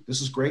working.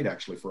 This is great,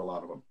 actually, for a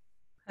lot of them.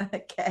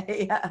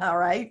 Okay. All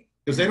right.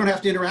 Because they don't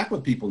have to interact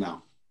with people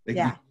now. They can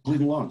Yeah. be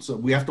completely alone. So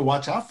we have to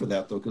watch out for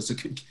that, though, because it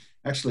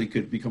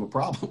could become a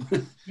problem.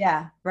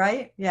 Yeah.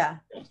 Right. Yeah.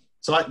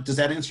 So does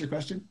that answer your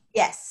question?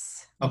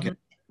 Yes. Okay,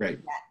 great.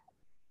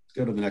 Let's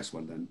go to the next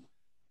one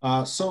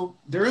then. So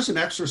there is an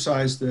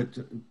exercise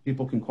that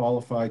people can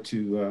qualify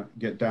to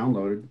get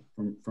downloaded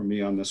from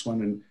me on this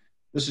one. And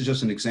this is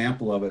just an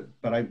example of it.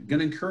 But I'm going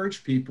to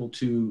encourage people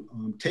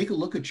to take a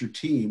look at your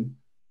team,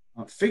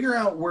 figure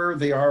out where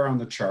they are on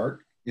the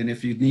chart. And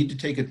if you need to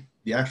take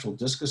the actual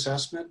DISC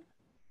assessment,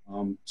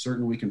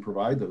 certainly we can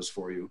provide those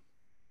for you.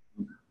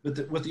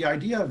 But with the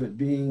idea of it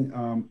being,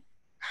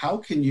 how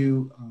can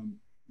you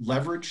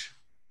leverage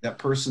that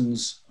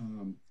person's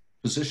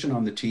position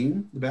on the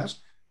team the best?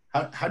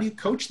 How do you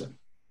coach them?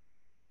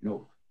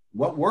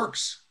 What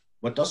works,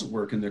 what doesn't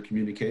work in their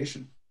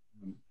communication?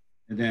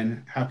 And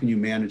then how can you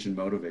manage and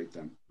motivate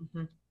them?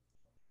 Mm-hmm.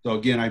 So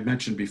again, I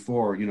mentioned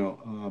before,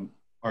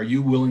 are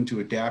you willing to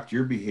adapt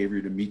your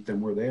behavior to meet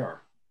them where they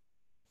are?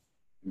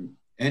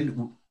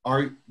 And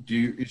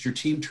is your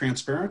team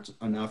transparent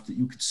enough that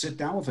you could sit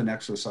down with an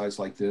exercise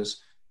like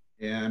this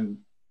and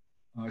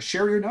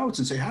share your notes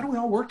and say, how do we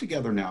all work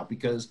together now?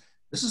 Because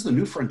this is the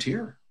new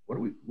frontier. What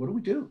do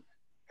we do?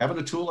 Having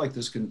a tool like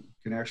this can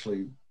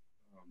actually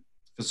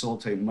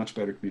facilitate much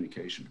better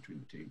communication between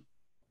the team.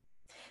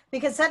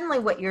 Because suddenly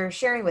what you're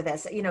sharing with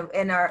us, in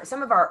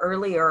some of our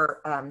earlier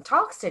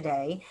talks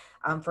today,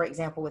 for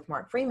example, with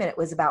Mark Freeman, it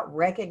was about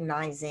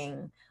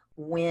recognizing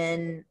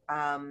when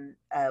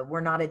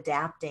we're not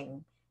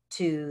adapting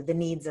to the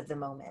needs of the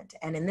moment.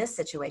 And in this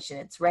situation,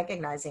 it's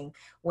recognizing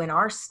when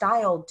our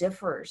style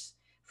differs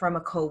from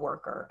a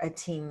coworker, a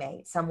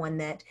teammate, someone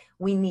that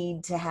we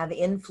need to have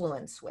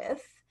influence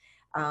with,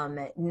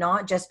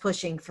 not just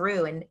pushing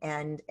through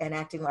and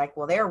acting like,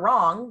 well, they're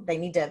wrong, they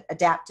need to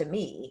adapt to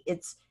me.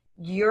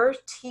 You're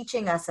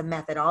teaching us a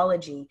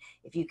methodology.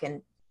 If you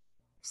can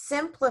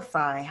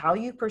simplify how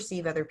you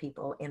perceive other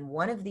people in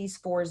one of these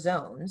 4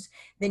 zones,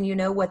 then you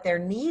know what their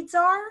needs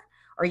are,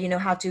 or you know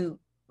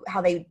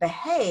how they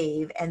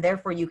behave, and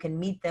therefore you can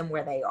meet them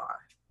where they are.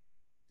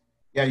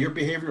 Yeah, your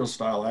behavioral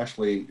style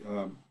actually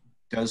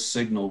does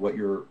signal what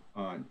your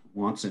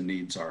wants and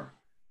needs are.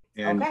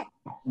 And okay.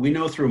 We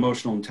know through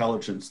emotional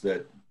intelligence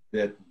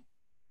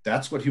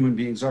that's what human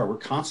beings are. We're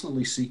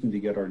constantly seeking to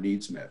get our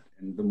needs met.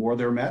 And the more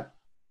they're met,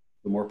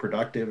 the more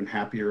productive and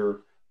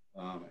happier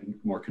and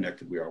more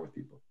connected we are with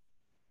people.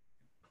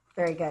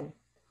 Very good.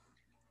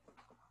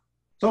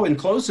 So in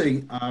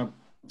closing,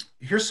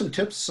 here's some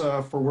tips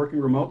for working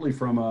remotely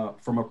from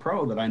a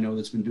pro that I know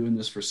that's been doing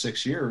this for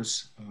 6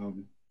 years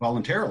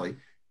voluntarily.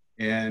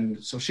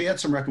 And so she had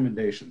some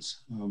recommendations.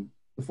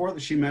 The 4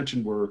 that she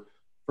mentioned were,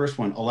 first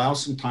one, allow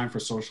some time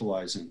for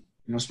socializing.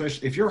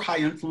 Especially if you're a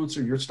high influencer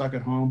and you're stuck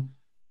at home,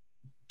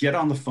 get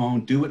on the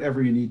phone, do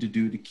whatever you need to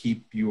do to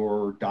keep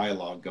your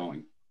dialogue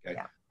going. Okay.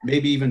 Yeah.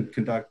 Maybe even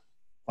conduct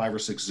 5 or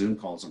 6 Zoom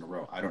calls in a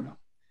row. I don't know.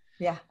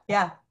 Yeah.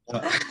 Yeah.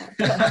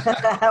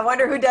 I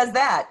wonder who does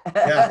that.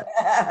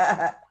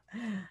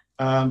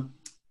 Yeah.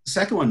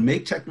 Second one,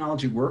 make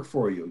technology work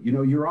for you.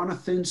 You're on a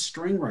thin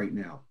string right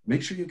now.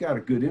 Make sure you got a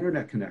good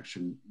internet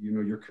connection.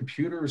 Your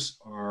computers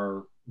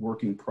are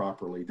working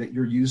properly, that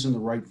you're using the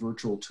right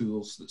virtual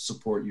tools that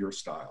support your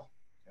style.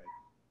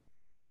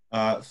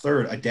 Okay.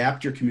 Third,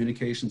 adapt your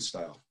communication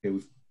style.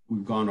 Okay,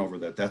 we've gone over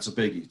that. That's a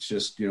biggie. It's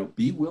just,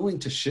 be willing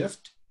to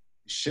shift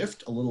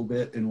a little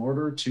bit in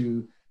order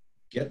to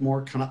get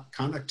more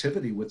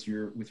connectivity with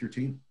your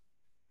team.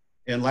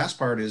 And last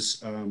part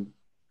is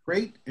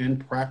create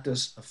and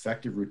practice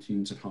effective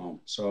routines at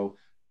home. So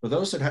for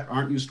those that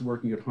aren't used to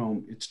working at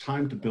home, it's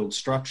time to build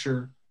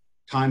structure,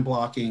 time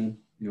blocking,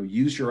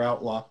 use your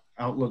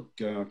Outlook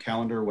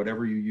calendar,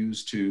 whatever you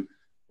use to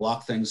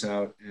block things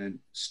out and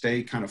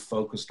stay kind of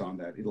focused on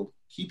that. It'll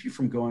keep you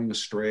from going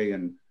astray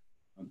and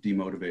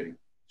demotivating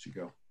as you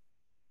go.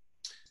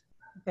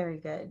 Very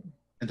good.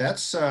 And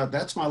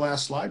that's my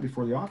last slide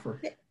before the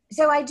offer.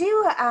 So I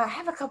do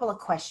have a couple of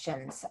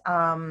questions.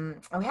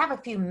 We have a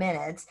few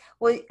minutes.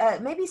 Well,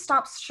 maybe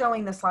stop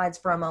showing the slides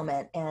for a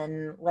moment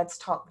and let's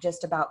talk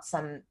just about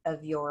some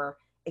of your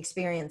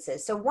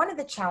experiences. So one of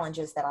the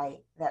challenges that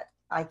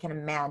I can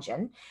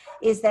imagine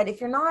is that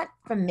if you're not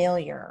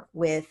familiar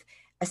with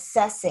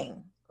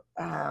assessing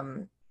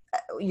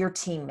your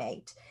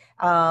teammate,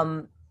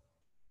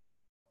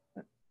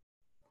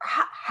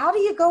 how do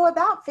you go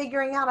about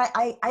figuring out?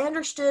 I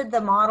understood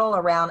the model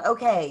around,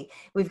 okay,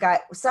 we've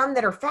got some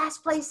that are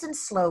fast paced and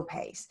slow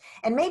paced,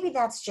 and maybe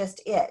that's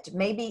just it.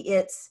 Maybe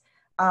it's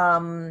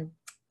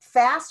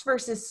fast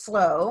versus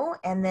slow,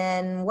 and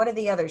then what are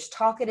the others?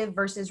 Talkative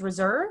versus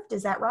reserved,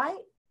 is that right?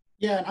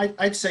 Yeah,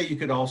 I'd say you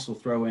could also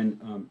throw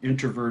in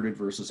introverted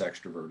versus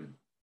extroverted.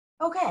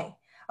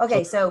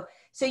 Okay,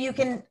 so you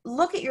can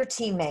look at your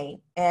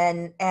teammate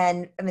and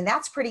I mean,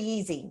 that's pretty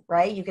easy,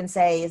 right? You can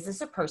say, is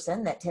this a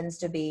person that tends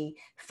to be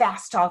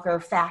fast talker,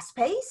 fast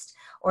paced,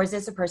 or is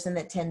this a person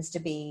that tends to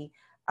be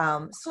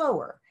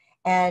slower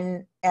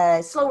and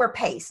slower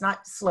pace,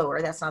 not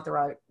slower, that's not the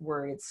right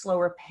word, it's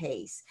slower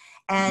pace.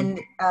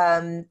 And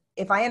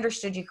if I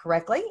understood you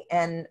correctly,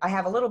 and I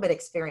have a little bit of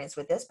experience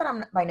with this, but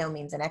I'm by no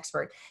means an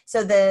expert.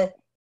 So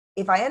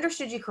if I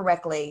understood you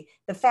correctly,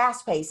 the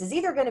fast pace is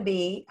either going to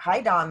be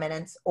high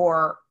dominance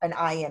or an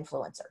I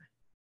influencer.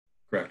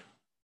 Correct.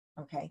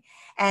 Okay.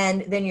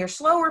 And then your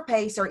slower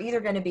pace are either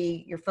going to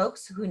be your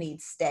folks who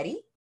need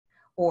steady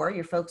or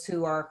your folks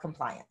who are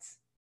compliance.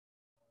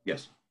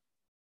 Yes.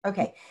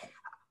 Okay.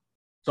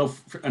 So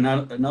for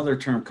another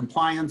term,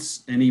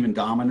 compliance and even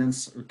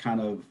dominance are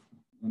kind of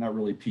not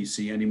really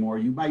PC anymore.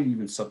 You might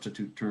even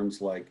substitute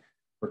terms like,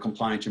 for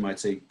compliance, you might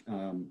say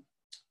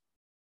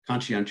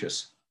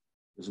conscientious.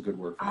 Is a good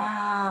word for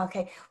that.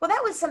 Okay. Well,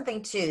 that was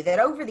something too, that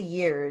over the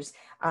years,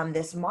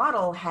 this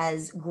model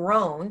has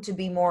grown to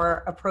be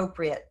more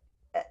appropriate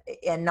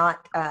and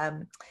not,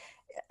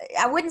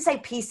 I wouldn't say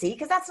PC,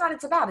 because that's not what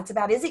it's about. It's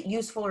about, is it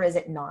useful or is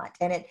it not?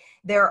 And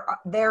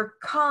there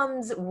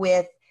comes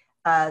with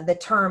the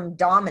term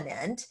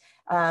dominant,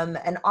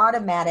 an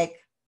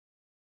automatic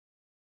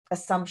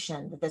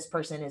assumption that this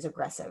person is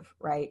aggressive,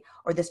 right?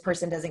 Or this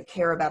person doesn't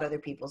care about other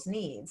people's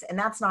needs. And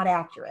that's not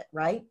accurate,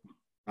 right?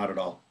 Not at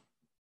all.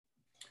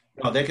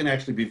 No, they can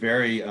actually be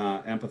very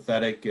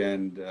empathetic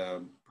and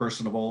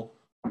personable,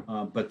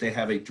 but they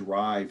have a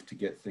drive to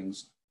get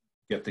things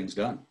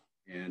done,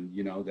 and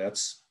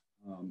that's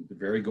they're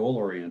very goal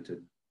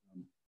oriented.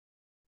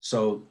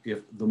 So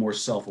if the more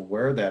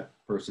self-aware that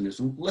person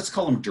is, let's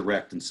call them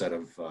direct instead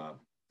of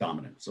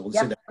dominant. So let's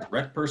say that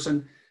direct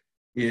person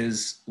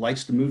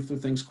likes to move through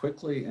things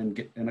quickly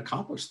and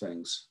accomplish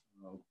things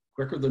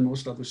quicker than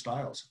most other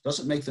styles. It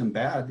doesn't make them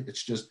bad.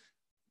 It's just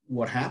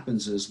what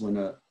happens is when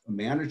a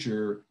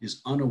manager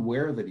is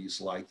unaware that he's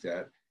like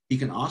that, he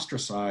can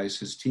ostracize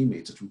his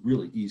teammates. It's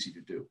really easy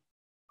to do.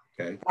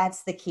 Okay.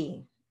 That's the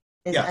key.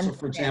 Yeah. So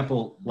for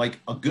example, like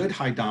a good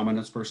high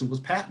dominance person was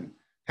Patton.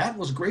 Patton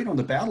was great on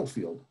the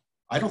battlefield.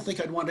 I don't think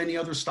I'd want any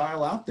other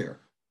style out there,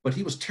 but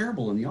he was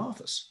terrible in the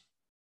office.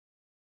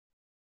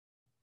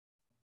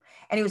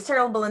 And he was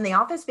terrible in the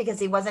office because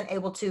he wasn't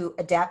able to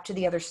adapt to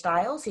the other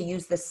styles. He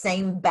used the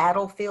same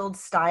battlefield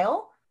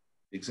style.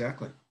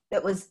 Exactly.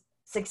 That was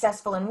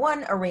successful in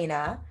one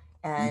arena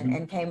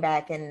and came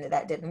back and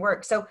that didn't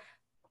work. So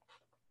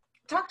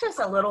talk to us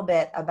a little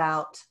bit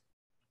about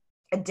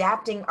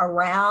adapting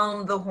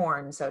around the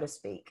horn, so to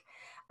speak.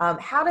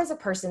 How does a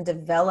person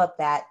develop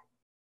that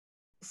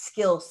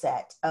skill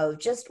set of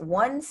just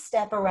one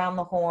step around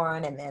the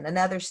horn and then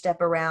another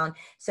step around,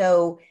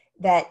 so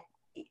that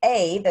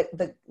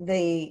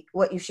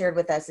what you shared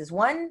with us is,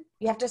 one,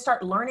 you have to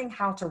start learning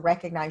how to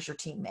recognize your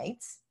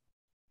teammates,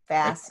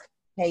 fast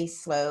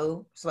pace,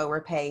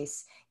 slower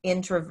pace,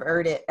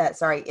 extroverted,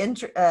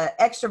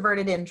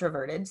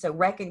 introverted. So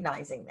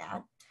recognizing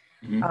that.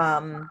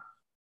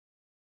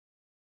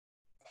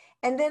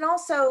 And then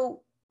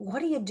also, what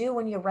do you do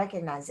when you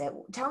recognize it?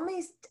 Tell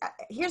me,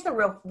 here's the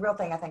real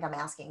thing I think I'm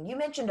asking. You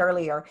mentioned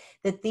earlier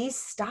that these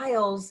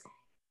styles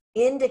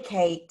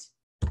indicate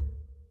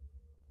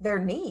their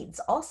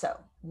needs also,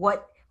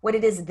 what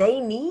it is they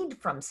need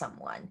from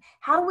someone.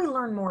 How do we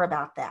learn more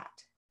about that?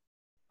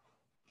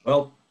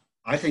 Well,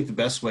 I think the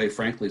best way,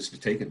 frankly, is to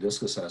take a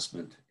DISC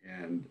assessment.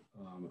 And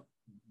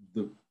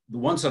the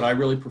ones that I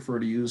really prefer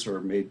to use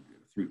are made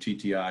through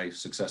TTI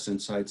Success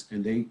Insights,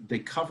 and they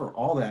cover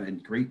all that in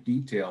great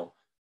detail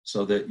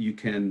so that you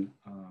can,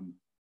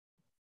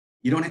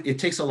 it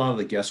takes a lot of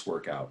the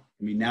guesswork out.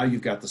 I mean, now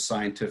you've got the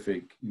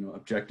scientific,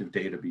 objective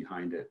data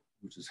behind it,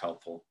 which is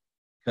helpful,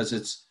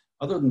 because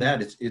other than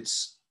that,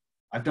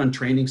 I've done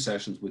training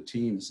sessions with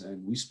teams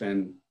and we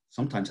spend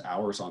sometimes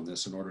hours on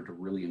this in order to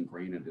really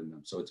ingrain it in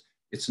them. So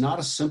it's not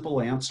a simple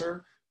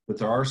answer, but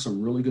there are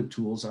some really good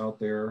tools out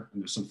there.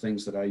 And there's some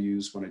things that I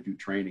use when I do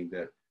training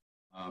that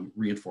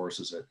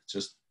reinforces it. It's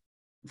just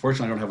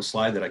Unfortunately, I don't have a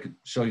slide that I could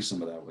show you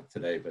some of that with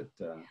today, but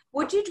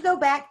Would you go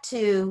back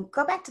to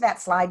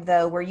that slide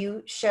though, where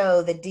you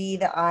show the D,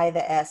 the I,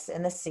 the S,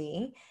 and the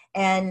C,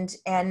 and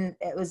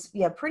it was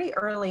pretty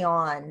early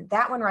on.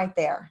 That one right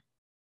there,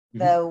 mhm.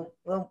 though,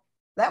 well,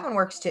 that one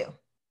works too.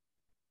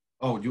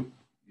 Oh, you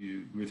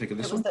were thinking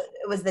It this was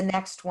one? the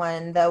next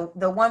one, the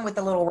one with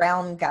the little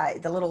round guy,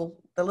 the little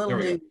There we go.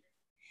 dude.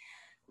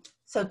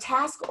 So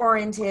task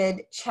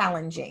oriented,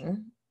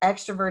 challenging,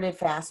 extroverted,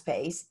 fast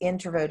paced,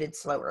 introverted,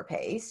 slower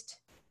paced,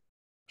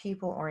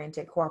 people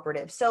oriented,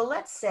 cooperative. So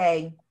let's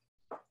say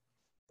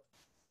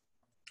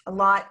a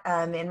lot,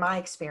 in my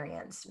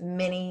experience,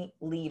 many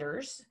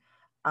leaders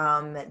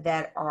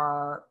that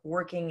are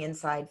working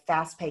inside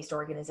fast paced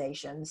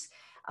organizations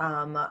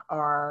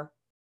are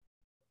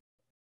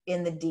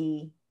in the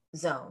D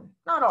zone.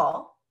 Not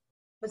all,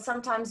 but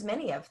sometimes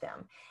many of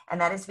them. And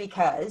that is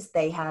because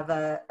they have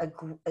a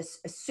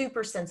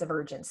super sense of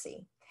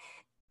urgency.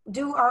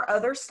 Do our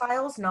other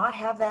styles not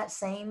have that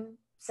same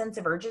sense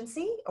of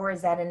urgency, or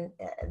is that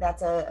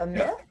that's a Yeah,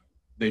 myth?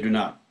 they do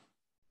not.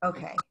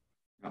 Okay.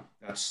 No,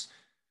 that's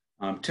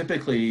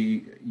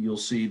typically you'll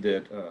see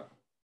that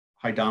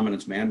high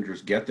dominance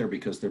managers get there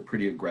because they're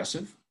pretty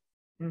aggressive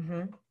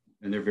Mm-hmm.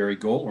 and they're very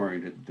goal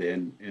oriented.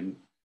 And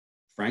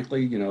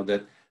frankly,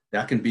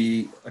 that can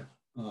be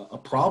a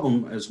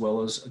problem as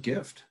well as a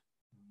gift.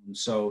 And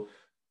so,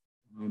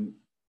 um,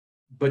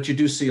 but you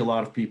do see a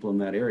lot of people in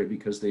that area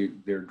because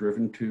they're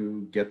driven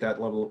to get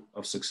that level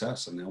of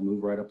success, and they'll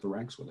move right up the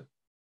ranks with it.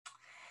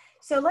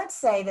 So let's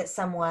say that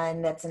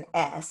someone that's an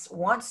S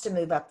wants to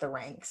move up the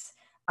ranks,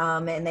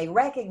 and they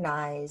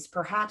recognize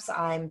perhaps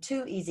I'm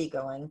too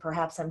easygoing,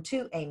 perhaps I'm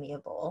too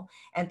amiable,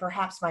 and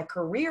perhaps my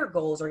career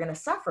goals are going to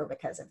suffer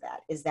because of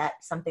that. Is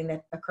that something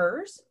that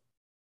occurs?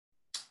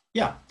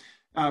 Yeah,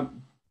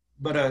 um,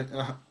 but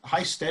a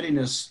high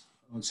steadiness,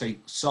 let's say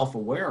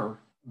self-aware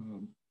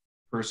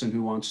person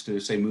who wants to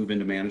say move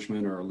into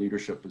management or a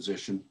leadership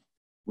position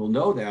will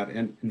know that.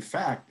 And in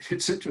fact,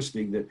 it's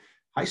interesting that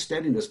high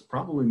steadiness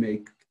probably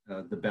make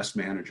the best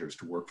managers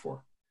to work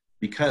for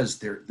because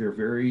they're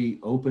very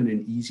open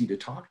and easy to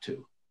talk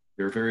to.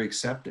 They're very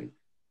accepting.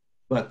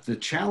 But the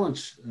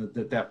challenge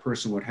that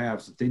person would have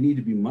is that they need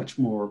to be much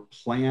more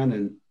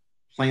plan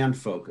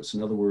focused.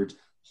 In other words,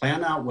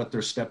 plan out what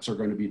their steps are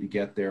going to be to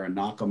get there and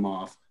knock them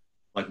off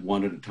like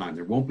one at a time.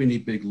 There won't be any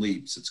big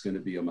leaps. It's going to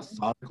be a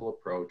methodical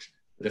approach.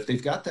 But if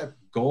they've got that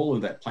goal or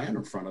that plan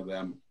in front of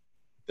them,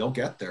 they'll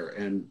get there,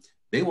 and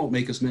they won't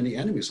make as many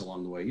enemies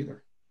along the way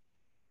either.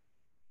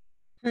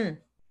 Hmm.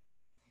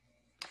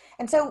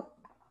 And so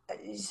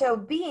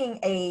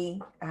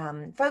being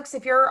folks,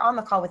 if you're on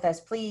the call with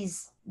us,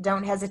 please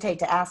don't hesitate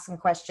to ask some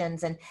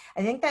questions. And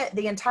I think that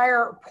the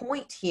entire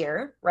point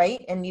here,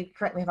 right, and you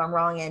correct me if I'm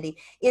wrong, Andy,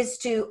 is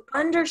to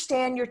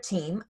understand your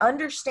team.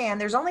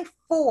 Understand there's only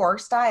 4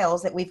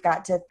 styles that we've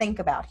got to think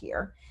about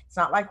here. It's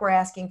not like we're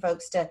asking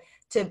folks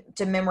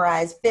to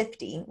memorize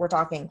 50. We're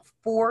talking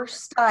 4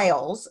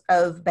 styles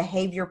of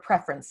behavior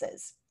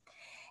preferences.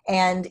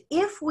 And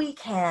if we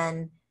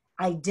can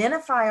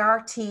identify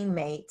our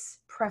teammates'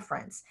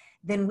 preference,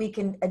 then we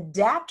can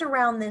adapt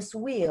around this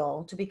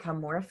wheel to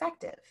become more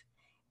effective.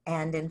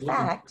 And in Absolutely.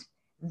 fact,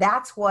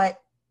 that's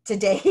what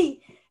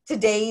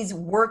today's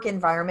work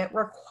environment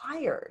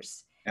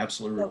requires.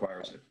 Absolutely So,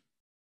 requires it.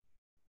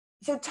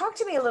 so talk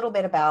to me a little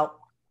bit about,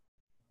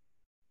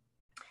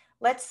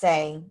 let's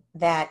say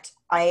that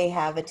I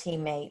have a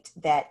teammate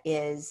that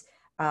is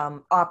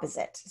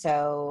opposite.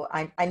 So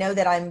I know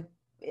that I'm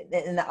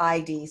in the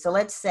ID. So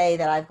let's say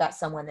that I've got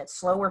someone that's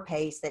slower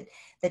paced,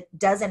 that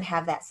doesn't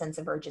have that sense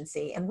of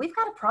urgency, and we've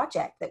got a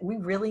project that we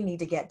really need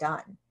to get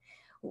done.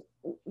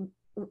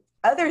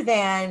 Other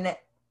than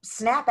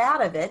snap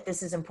out of it,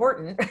 this is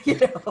important,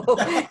 get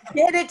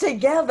it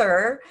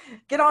together,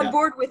 get on Yeah.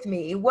 board with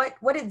me. What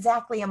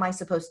exactly am I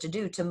supposed to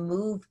do to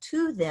move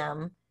to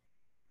them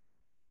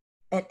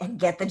and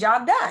get the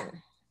job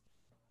done?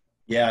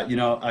 Yeah.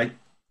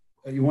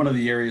 One of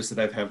the areas that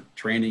I've had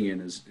training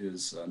in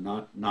is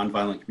not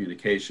nonviolent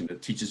communication.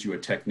 It teaches you a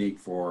technique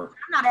for.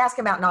 I'm not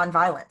asking about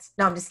nonviolence.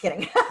 No, I'm just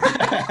kidding.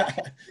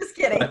 Just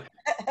kidding. But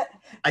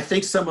I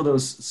think some of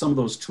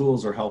those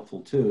tools are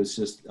helpful too. It's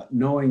just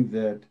knowing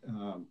that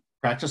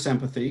practice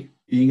empathy,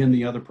 being in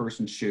the other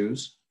person's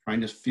shoes, trying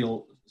to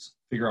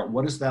figure out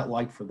what is that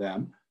like for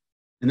them,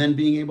 and then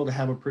being able to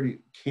have a pretty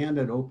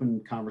candid,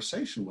 open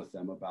conversation with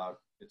them about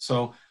it.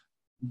 So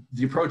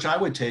the approach I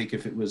would take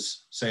if it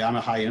was, say, I'm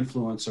a high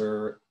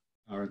influencer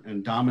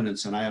and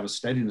dominance, and I have a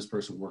steadiness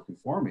person working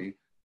for me,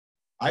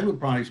 I would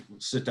probably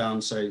sit down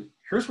and say,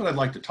 here's what I'd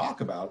like to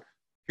talk about.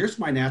 Here's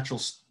my natural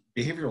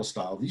behavioral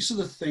style. These are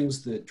the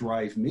things that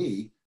drive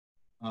me.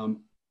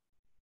 Um,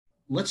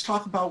 let's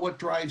talk about what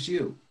drives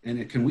you.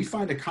 And can we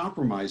find a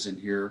compromise in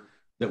here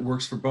that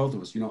works for both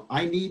of us?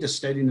 I need a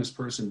steadiness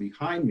person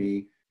behind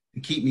me to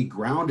keep me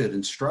grounded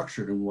and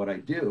structured in what I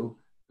do,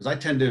 because I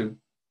tend to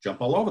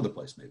jump all over the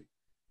place maybe.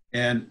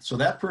 And so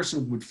that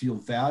person would feel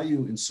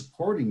value in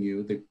supporting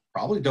you. They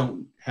probably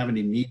don't have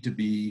any need to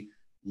be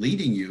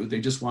leading you. They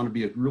just want to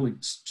be a really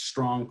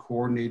strong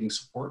coordinating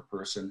support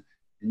person.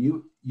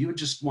 And you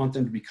just want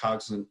them to be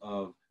cognizant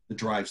of the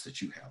drives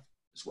that you have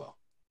as well.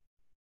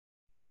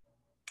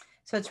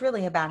 So it's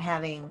really about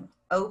having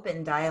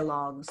open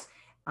dialogues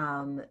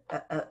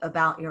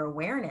about your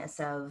awareness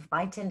of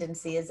my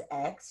tendency is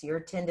X, your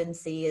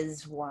tendency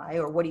is Y,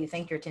 or what do you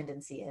think your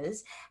tendency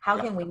is? How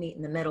can we meet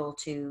in the middle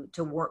to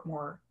work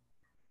more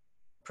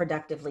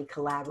productively,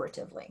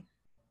 collaboratively?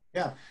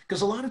 Yeah,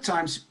 because a lot of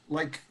times,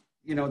 like,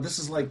 this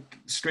is like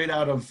straight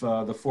out of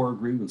The Four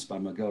Agreements by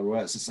Miguel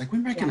Ruiz. It's like we're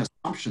making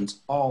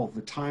assumptions all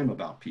the time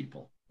about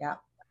people. Yeah.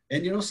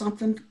 And you know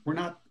something?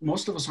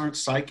 Most of us aren't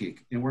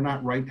psychic, and we're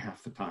not right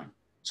half the time.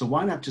 So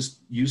why not just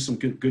use some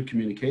good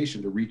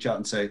communication to reach out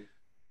and say,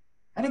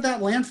 how did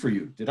that land for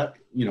you? Did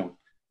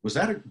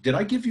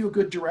I give you a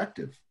good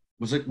directive?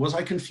 Was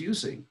I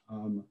confusing?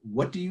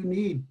 What do you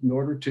need in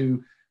order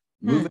to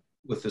move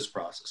with this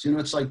process?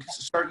 It's like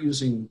start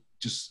using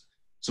just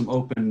some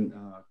open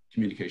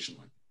communication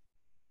like that.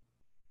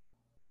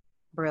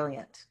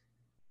 Brilliant.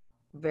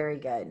 Very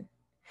good.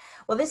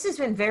 Well, this has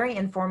been very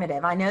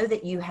informative. I know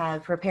that you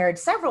have prepared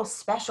several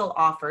special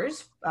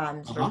offers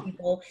for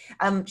people.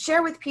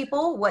 Share with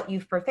people what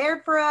you've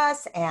prepared for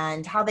us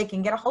and how they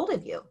can get a hold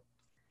of you.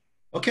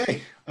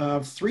 Okay,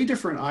 3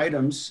 different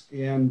items,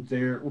 and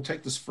we'll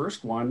take this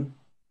first one.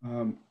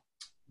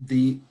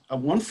 The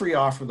one free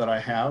offer that I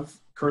have,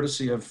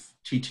 courtesy of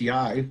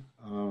TTI,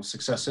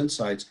 Success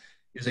Insights,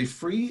 is a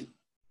free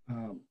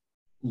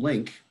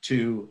link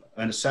to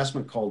an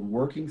assessment called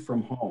Working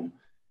from Home.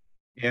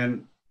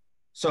 And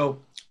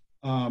so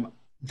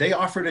they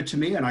offered it to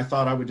me, and I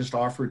thought I would just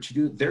offer it to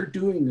you. They're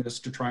doing this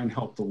to try and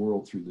help the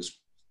world through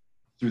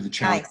the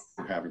challenge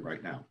we're having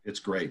right now. It's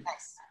great.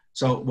 Nice.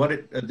 So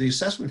the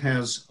assessment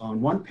has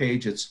on one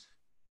page, it's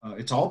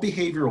all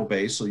behavioral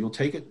based. So you'll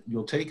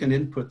take an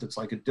input that's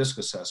like a DISC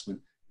assessment.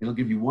 It'll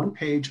give you one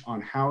page on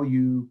how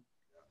you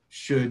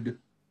should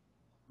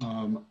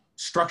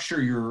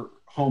structure your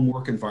home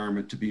work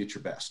environment to be at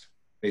your best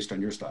based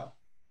on your style.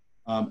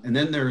 And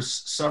then there's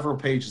several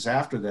pages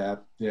after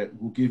that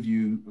will give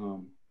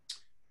you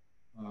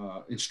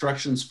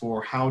instructions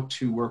for how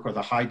to work with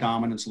a high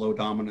dominance, low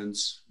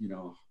dominance,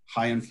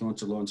 high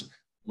influence or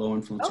low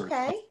influence.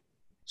 Okay.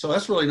 So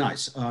that's really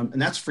nice.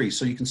 And that's free.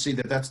 So you can see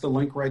that's the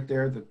link right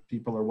there that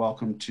people are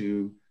welcome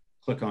to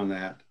click on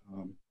that.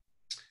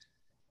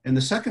 And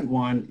the second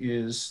one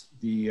is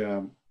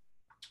a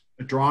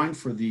drawing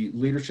for the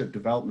leadership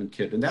development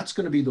kit. And that's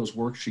going to be those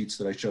worksheets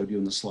that I showed you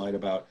in the slide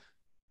about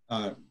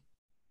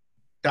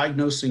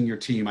diagnosing your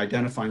team,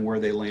 identifying where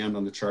they land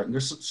on the chart. And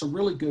there's some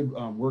really good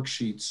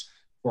worksheets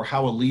for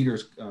how a leader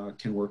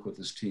can work with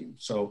his team.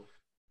 So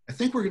I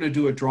think we're going to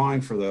do a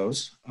drawing for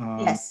those.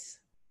 Yes.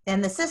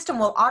 And the system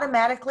will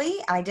automatically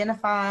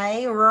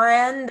identify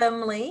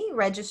randomly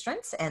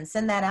registrants and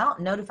send that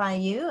out, notify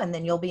you, and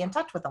then you'll be in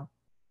touch with them.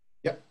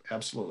 Yep,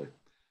 absolutely.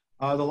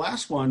 The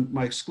last one,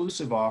 my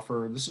exclusive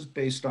offer, this is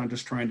based on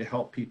just trying to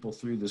help people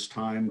through this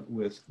time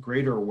with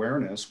greater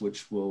awareness,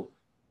 which will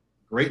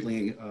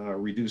greatly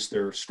reduce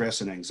their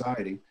stress and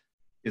anxiety.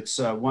 It's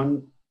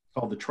one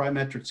called the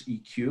Trimetrics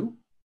EQ,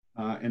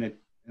 and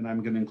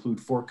I'm going to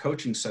include 4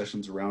 coaching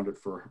sessions around it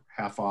for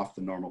half off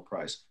the normal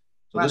price.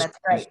 So wow, that's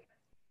great.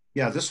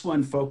 This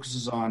one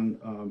focuses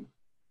on,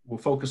 will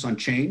focus on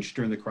change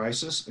during the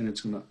crisis, and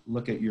it's going to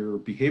look at your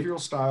behavioral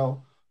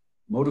style,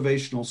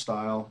 motivational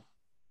style,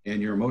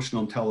 and your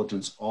emotional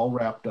intelligence all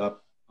wrapped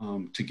up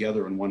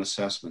together in one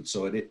assessment.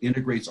 So it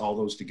integrates all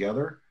those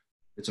together.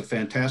 It's a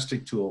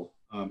fantastic tool.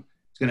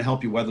 It's going to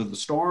help you weather the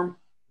storm,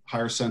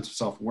 higher sense of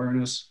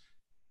self-awareness,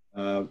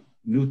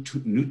 new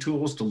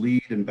tools to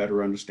lead and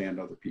better understand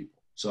other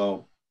people.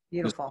 So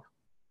beautiful.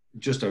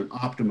 Just an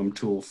optimum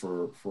tool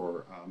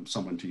for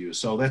someone to use.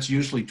 So that's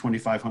usually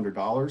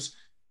 $2,500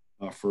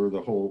 for the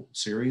whole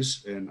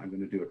series, and I'm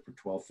going to do it for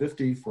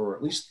 $1,250 for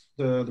at least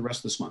the rest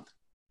of this month.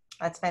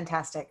 That's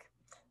fantastic.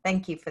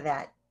 Thank you for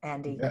that,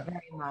 Andy,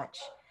 very much.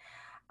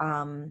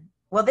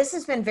 Well, this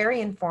has been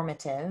very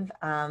informative.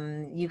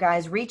 You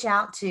guys reach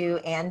out to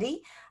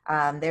Andy.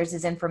 There's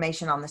his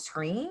information on the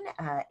screen,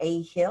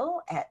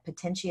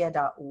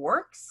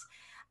 ahill@potentia.works.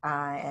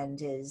 And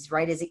his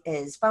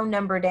phone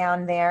number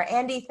down there.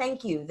 Andy,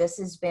 thank you. This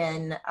has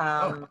been,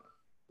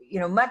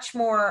 much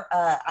more,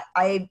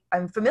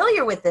 I'm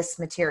familiar with this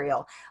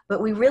material, but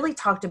we really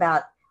talked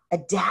about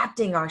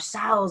adapting our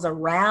styles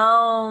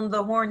around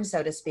the horn,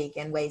 so to speak,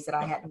 in ways that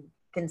I hadn't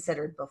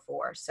considered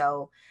before.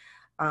 So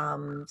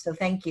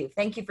thank you.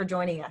 Thank you for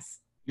joining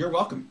us. You're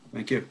welcome.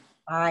 Thank you.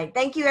 All right.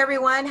 Thank you,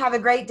 everyone. Have a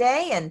great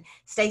day and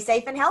stay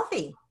safe and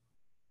healthy.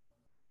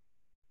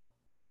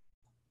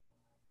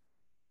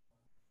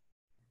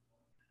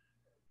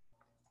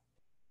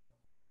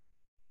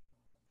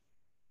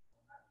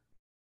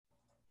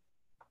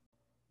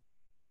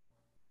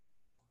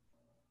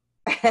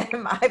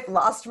 I've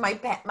lost my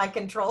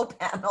control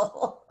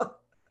panel.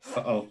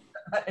 Uh-oh.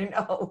 I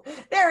know.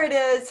 There it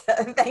is.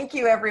 Thank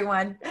you,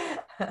 everyone.